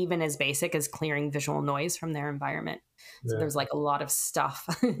could be even as basic as clearing visual noise from their environment. So yeah. there's like a lot of stuff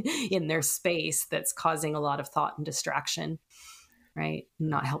in their space that's causing a lot of thought and distraction, right?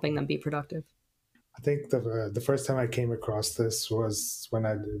 Not helping them be productive. I think the first time I came across this was when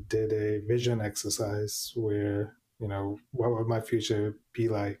I did a vision exercise where, what would my future be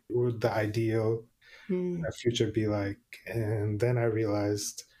like? What would the ideal Mm, future be like? And then I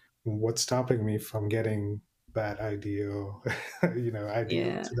realized what's stopping me from getting that ideal, ideal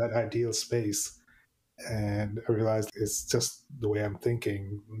yeah. to that ideal space. And I realized it's just the way I'm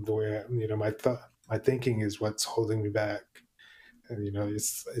thinking, the way, my thinking is what's holding me back. And,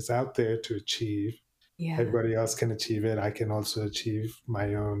 it's out there to achieve. Yeah. Everybody else can achieve it. I can also achieve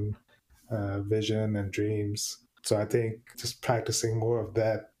my own vision and dreams. So I think just practicing more of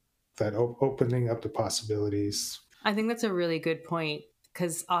that opening up the possibilities. I think that's a really good point,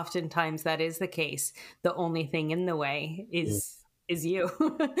 because oftentimes that is the case. The only thing in the way Yeah, is you,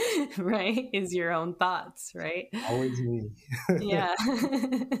 right? Is your own thoughts, right? always me. Yeah.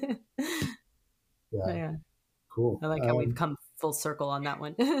 Yeah, Yeah. cool. I like how we've come full circle on that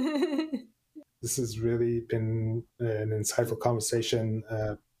one. This has really been an insightful conversation.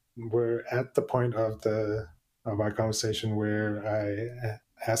 We're at the point of our conversation where I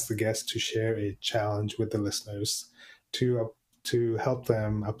ask the guests to share a challenge with the listeners to help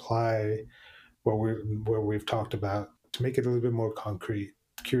them apply what we've talked about, to make it a little bit more concrete.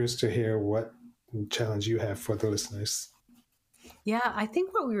 Curious to hear what challenge you have for the listeners. Yeah, I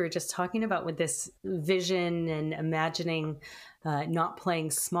think what we were just talking about with this vision and imagining, not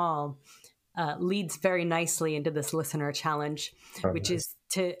playing small, leads very nicely into this listener challenge, Oh, which nice. is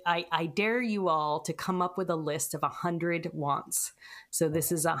I dare you all to come up with a list of 100 wants. So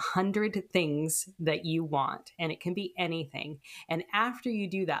this is 100 things that you want, and it can be anything. And after you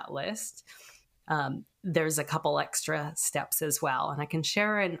do that list, there's a couple extra steps as well. And I can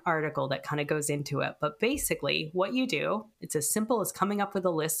share an article that kind of goes into it. But basically, what you do, it's as simple as coming up with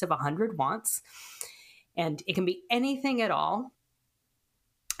a list of 100 wants, and it can be anything at all,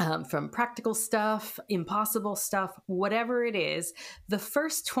 from practical stuff, impossible stuff, whatever it is. The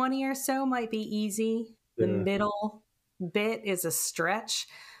first 20 or so might be easy. The Yeah, middle bit is a stretch.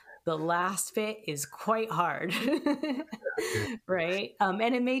 The last bit is quite hard, yeah. right?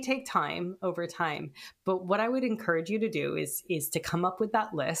 And it may take time over time. But what I would encourage you to do is to come up with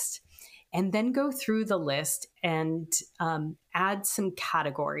that list, and then go through the list and add some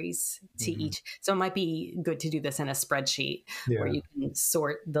categories to Mhm. each. So it might be good to do this in a spreadsheet where Yeah. you can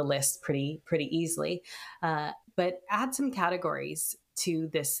sort the list pretty easily. But add some categories to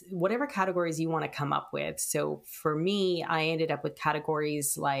this, whatever categories you want to come up with. So for me, I ended up with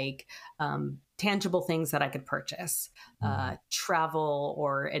categories like tangible things that I could purchase, travel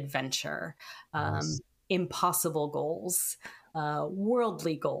or adventure, Nice. impossible goals,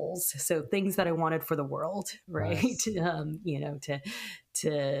 worldly goals, so things that I wanted for the world, right? Nice.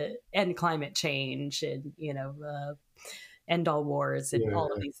 To end climate change, and end all wars and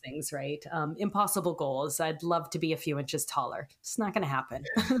all of Yeah. these things, right? Impossible goals. I'd love to be a few inches taller. It's not going to happen,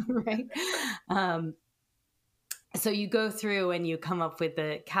 right? Um, so you go through and you come up with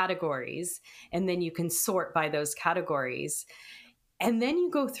the categories, and then you can sort by those categories. And then you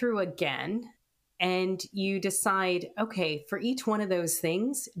go through again and you decide, okay, for each one of those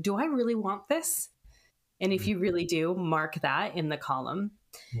things, do I really want this? And if Mm, you really do, mark that in the column.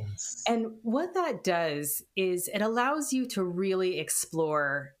 yes. And what that does is it allows you to really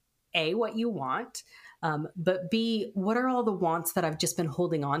explore A, what you want, but B, what are all the wants that I've just been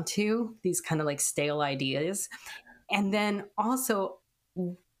holding on to, these kind of like stale ideas. And then also,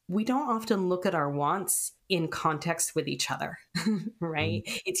 we don't often look at our wants in context with each other, Mm, right?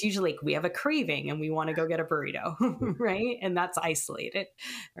 It's usually like we have a craving and we want to go get a burrito, right? And that's isolated,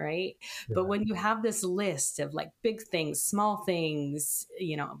 right? But yeah. when you have this list of like big things, small things,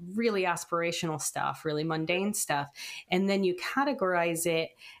 really aspirational stuff, really mundane stuff, and then you categorize it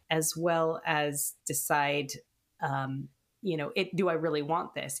as well as decide, um, do I really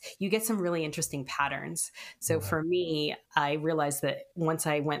want this? You get some really interesting patterns. So Wow. for me, I realized that once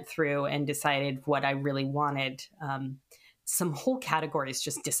I went through and decided what I really wanted, some whole categories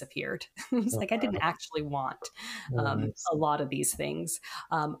just disappeared. It's Oh, like I didn't actually want oh, nice. a lot of these things.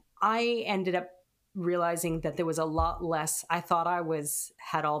 I ended up realizing that there was a lot less. I thought I was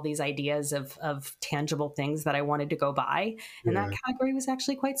had all these ideas of tangible things that I wanted to go buy, and that Yeah. category was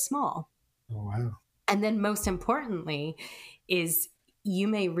actually quite small. Oh, wow. And then most importantly is you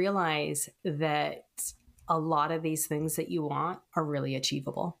may realize that a lot of these things that you want are really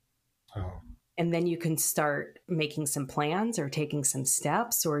achievable. Oh, And then you can start making some plans or taking some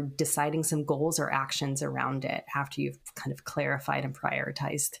steps or deciding some goals or actions around it after you've kind of clarified and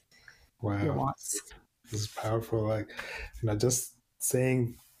prioritized your wow. wants. This is powerful. Like, just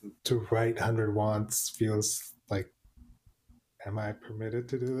saying to write 100 wants feels like, am I permitted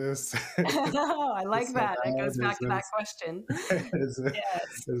to do this? I like It's that. It allowed. goes back to that question.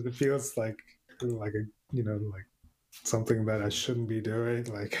 Yes. It feels like like something that I shouldn't be doing.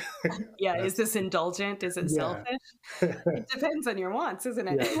 Like, Yeah. Is that's, this indulgent? Is it yeah. selfish? It depends on your wants, isn't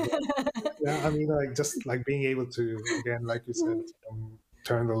it? Yeah, yeah. I mean, like, just like being able to, again, like you said,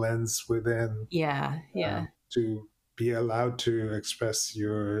 turn the lens within, Yeah. Yeah. to be allowed to express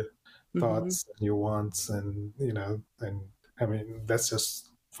your Hmm. thoughts and your wants, and and I mean, that's just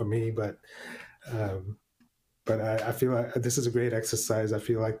for me, um, but I feel like this is a great exercise. I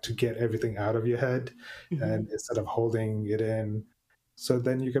feel like to get everything out of your head, and Hmm. instead of holding it in, so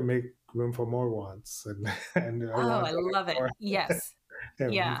then you can make room for more wants, and and I Oh, want I love it. more. Yes.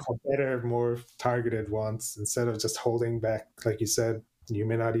 And Yeah. for better, more targeted wants, instead of just holding back. Like you said, you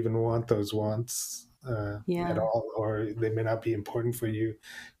may not even want those wants at Yeah. all, or they may not be important for you,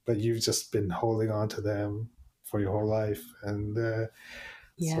 but you've just been holding on to them for your whole life. And so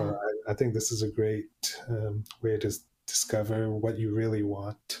Yeah. I think this is a great way to discover what you really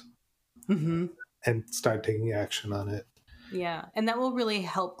want Hmm. and start taking action on it. Yeah. And that will really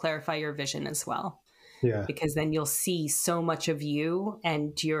help clarify your vision as well, Yeah. because then you'll see so much of you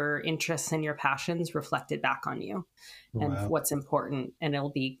and your interests and your passions reflected back on you and Wow. what's important. And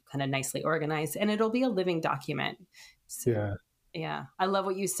it'll be kind of nicely organized and it'll be a living document. So, Yeah. yeah. I love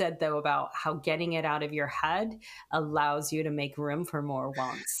what you said, though, about how getting it out of your head allows you to make room for more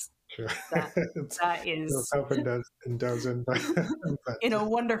wants. Sure. That It's that feels is self-indulgent, but in a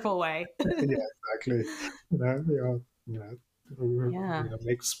wonderful way. yeah, exactly.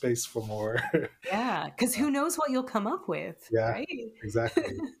 Make space for more. Yeah, because who knows what you'll come up with, Yeah, right?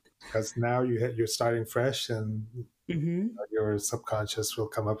 exactly. Because now you're starting fresh, and Hmm. your subconscious will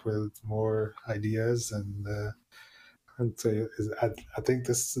come up with more ideas, and so I think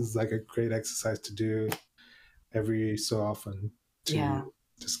this is like a great exercise to do every so often, Yeah,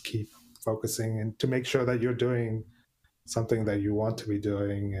 to just keep focusing and to make sure that you're doing something that you want to be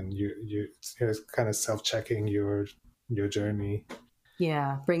doing, and you're kind of self-checking your journey.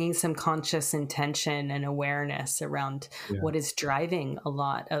 yeah. Bringing some conscious intention and awareness around Yeah, what is driving a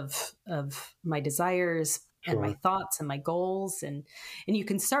lot of my desires and my sure. thoughts and my goals, and you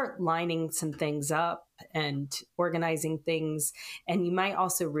can start lining some things up and organizing things, and you might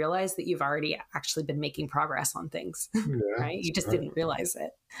also realize that you've already actually been making progress on things, Yeah, right? You just sure. didn't realize it,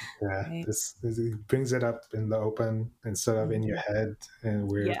 Yeah, right? this it brings it up in the open instead of in your Mhm. head,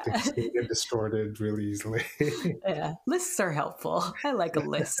 and where Yeah. things can get distorted really easily. Yeah, lists are helpful. I like a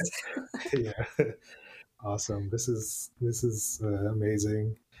list. Yeah, awesome. This is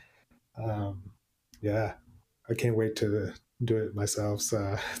amazing. Um, yeah, I can't wait to do it myself.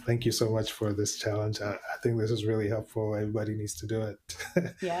 So thank you so much for this challenge. I think this is really helpful. Everybody needs to do it.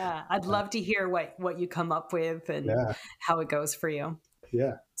 Yeah, I'd love to hear what you come up with and Yeah, how it goes for you.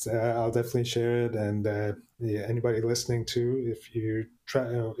 yeah. So I'll definitely share it. And yeah, anybody listening too, if you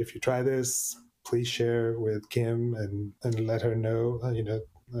try this, please share with Kim and let her know,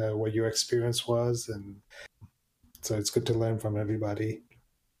 what your experience was. And so it's good to learn from everybody.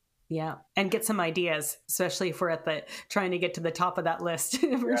 Yeah, and get some ideas, especially if we're at the trying to get to the top of that list.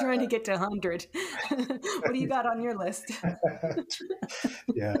 We're trying to get to 100. What do you got on your list?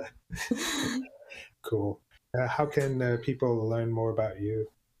 Yeah, cool. How can people learn more about you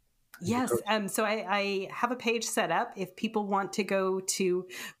and your Yes. coaching? So I have a page set up. If people want to go to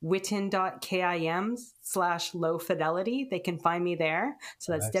witten.kim/low fidelity, they can find me there.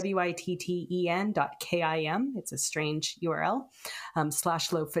 So that's Nice. WITTEN.KIM. It's a strange URL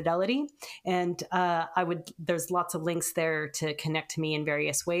 /low fidelity. And there's lots of links there to connect to me in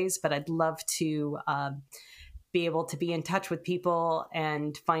various ways, but I'd love to be able to be in touch with people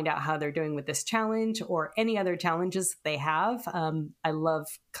and find out how they're doing with this challenge or any other challenges they have. I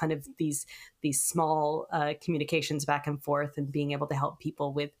love kind of these small communications back and forth and being able to help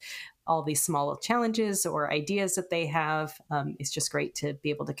people with all these small challenges or ideas that they have. It's just great to be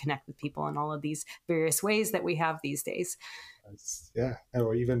able to connect with people in all of these various ways that we have these days. Yeah,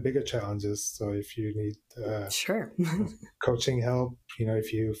 or even bigger challenges. So if you need Sure. coaching help,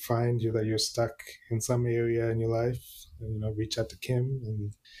 if you find that you're stuck in some area in your life, reach out to Kim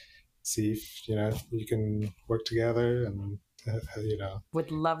and see if you can work together. And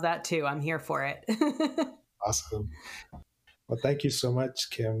Would love that too. I'm here for it. awesome. Well, thank you so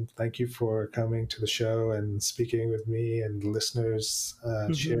much, Kim. Thank you for coming to the show and speaking with me and listeners,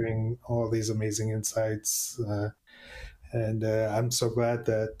 Mhm. sharing all these amazing insights. And I'm so glad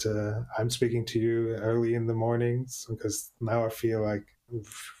that I'm speaking to you early in the mornings, because now I feel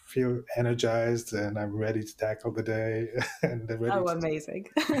energized and I'm ready to tackle the day and ready Oh, to amazing.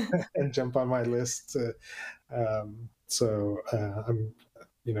 and jump on my list. I'm,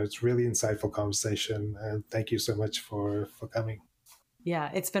 it's really insightful conversation, and thank you so much for coming. Yeah,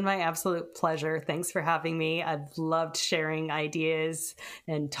 it's been my absolute pleasure. Thanks for having me. I've loved sharing ideas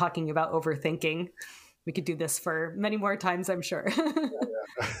and talking about overthinking. We could do this for many more times, I'm sure.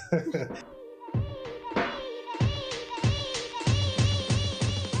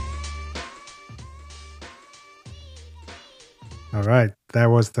 All right, that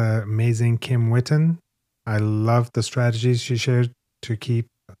was the amazing Kim Witten. I love the strategies she shared to keep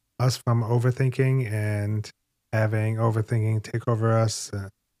us from overthinking and having overthinking take over us.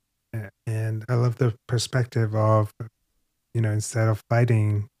 And I love the perspective of, instead of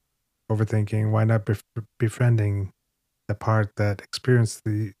fighting overthinking, why not befriending the part that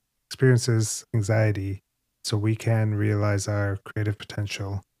experiences anxiety, so we can realize our creative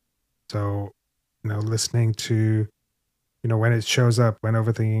potential. So, listening to, when it shows up, when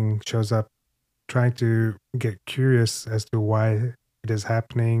overthinking shows up, trying to get curious as to why it is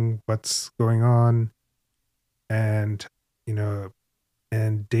happening, what's going on, and, you know,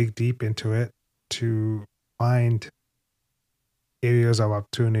 and dig deep into it to find areas of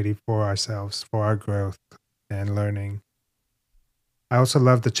opportunity for ourselves, for our growth and learning. I also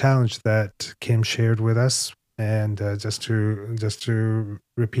love the challenge that Kim shared with us, and just to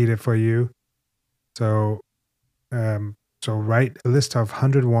repeat it for you. So, so write a list of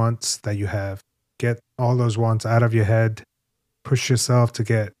 100 wants that you have. Get all those wants out of your head. Push yourself to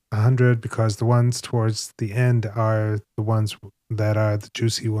get 100, because the ones towards the end are the ones that are the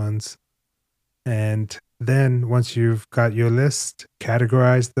juicy ones. And then once you've got your list,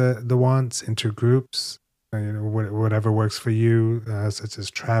 categorize the wants into groups, whatever works for you, such as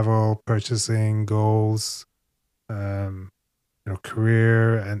travel, purchasing, goals, um,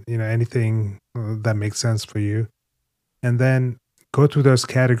 career, and anything that makes sense for you. And then go through those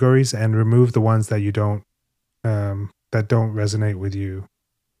categories and remove the ones that don't resonate with you.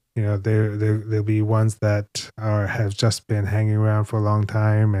 There'll be ones that have just been hanging around for a long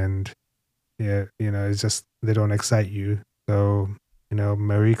time, and yeah, it's just they don't excite you. So,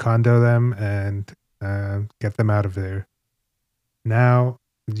 Marie Kondo them and get them out of there. Now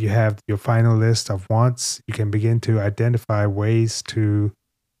you have your final list of wants. You can begin to identify ways to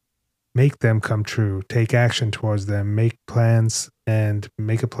make them come true, take action towards them, make plans and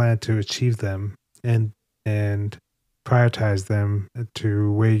make a plan to achieve them, and prioritize them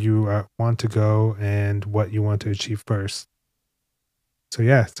to where you want to go and what you want to achieve first. So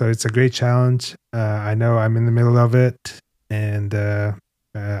yeah, so it's a great challenge. I know I'm in the middle of it, and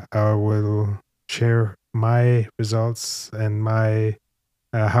I will share my results and my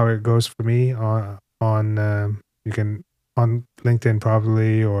how it goes for me on. You can on LinkedIn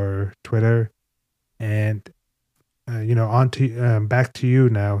probably or Twitter. And on to back to you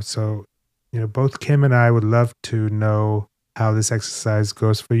now. So, both Kim and I would love to know how this exercise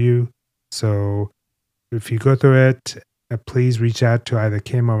goes for you. So, if you go through it, please reach out to either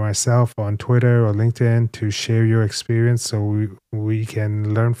Kim or myself on Twitter or LinkedIn to share your experience, so we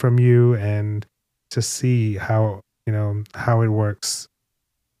can learn from you and to see how it works.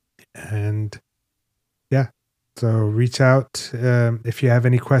 And yeah, so reach out if you have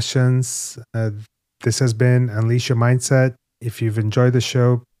any questions. This has been Unleash Your Mindset. If you've enjoyed the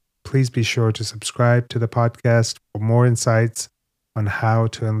show, please be sure to subscribe to the podcast for more insights on how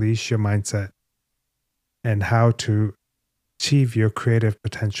to unleash your mindset and how to achieve your creative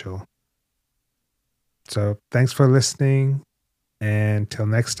potential. So, thanks for listening. And till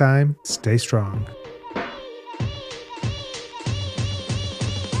next time, stay strong.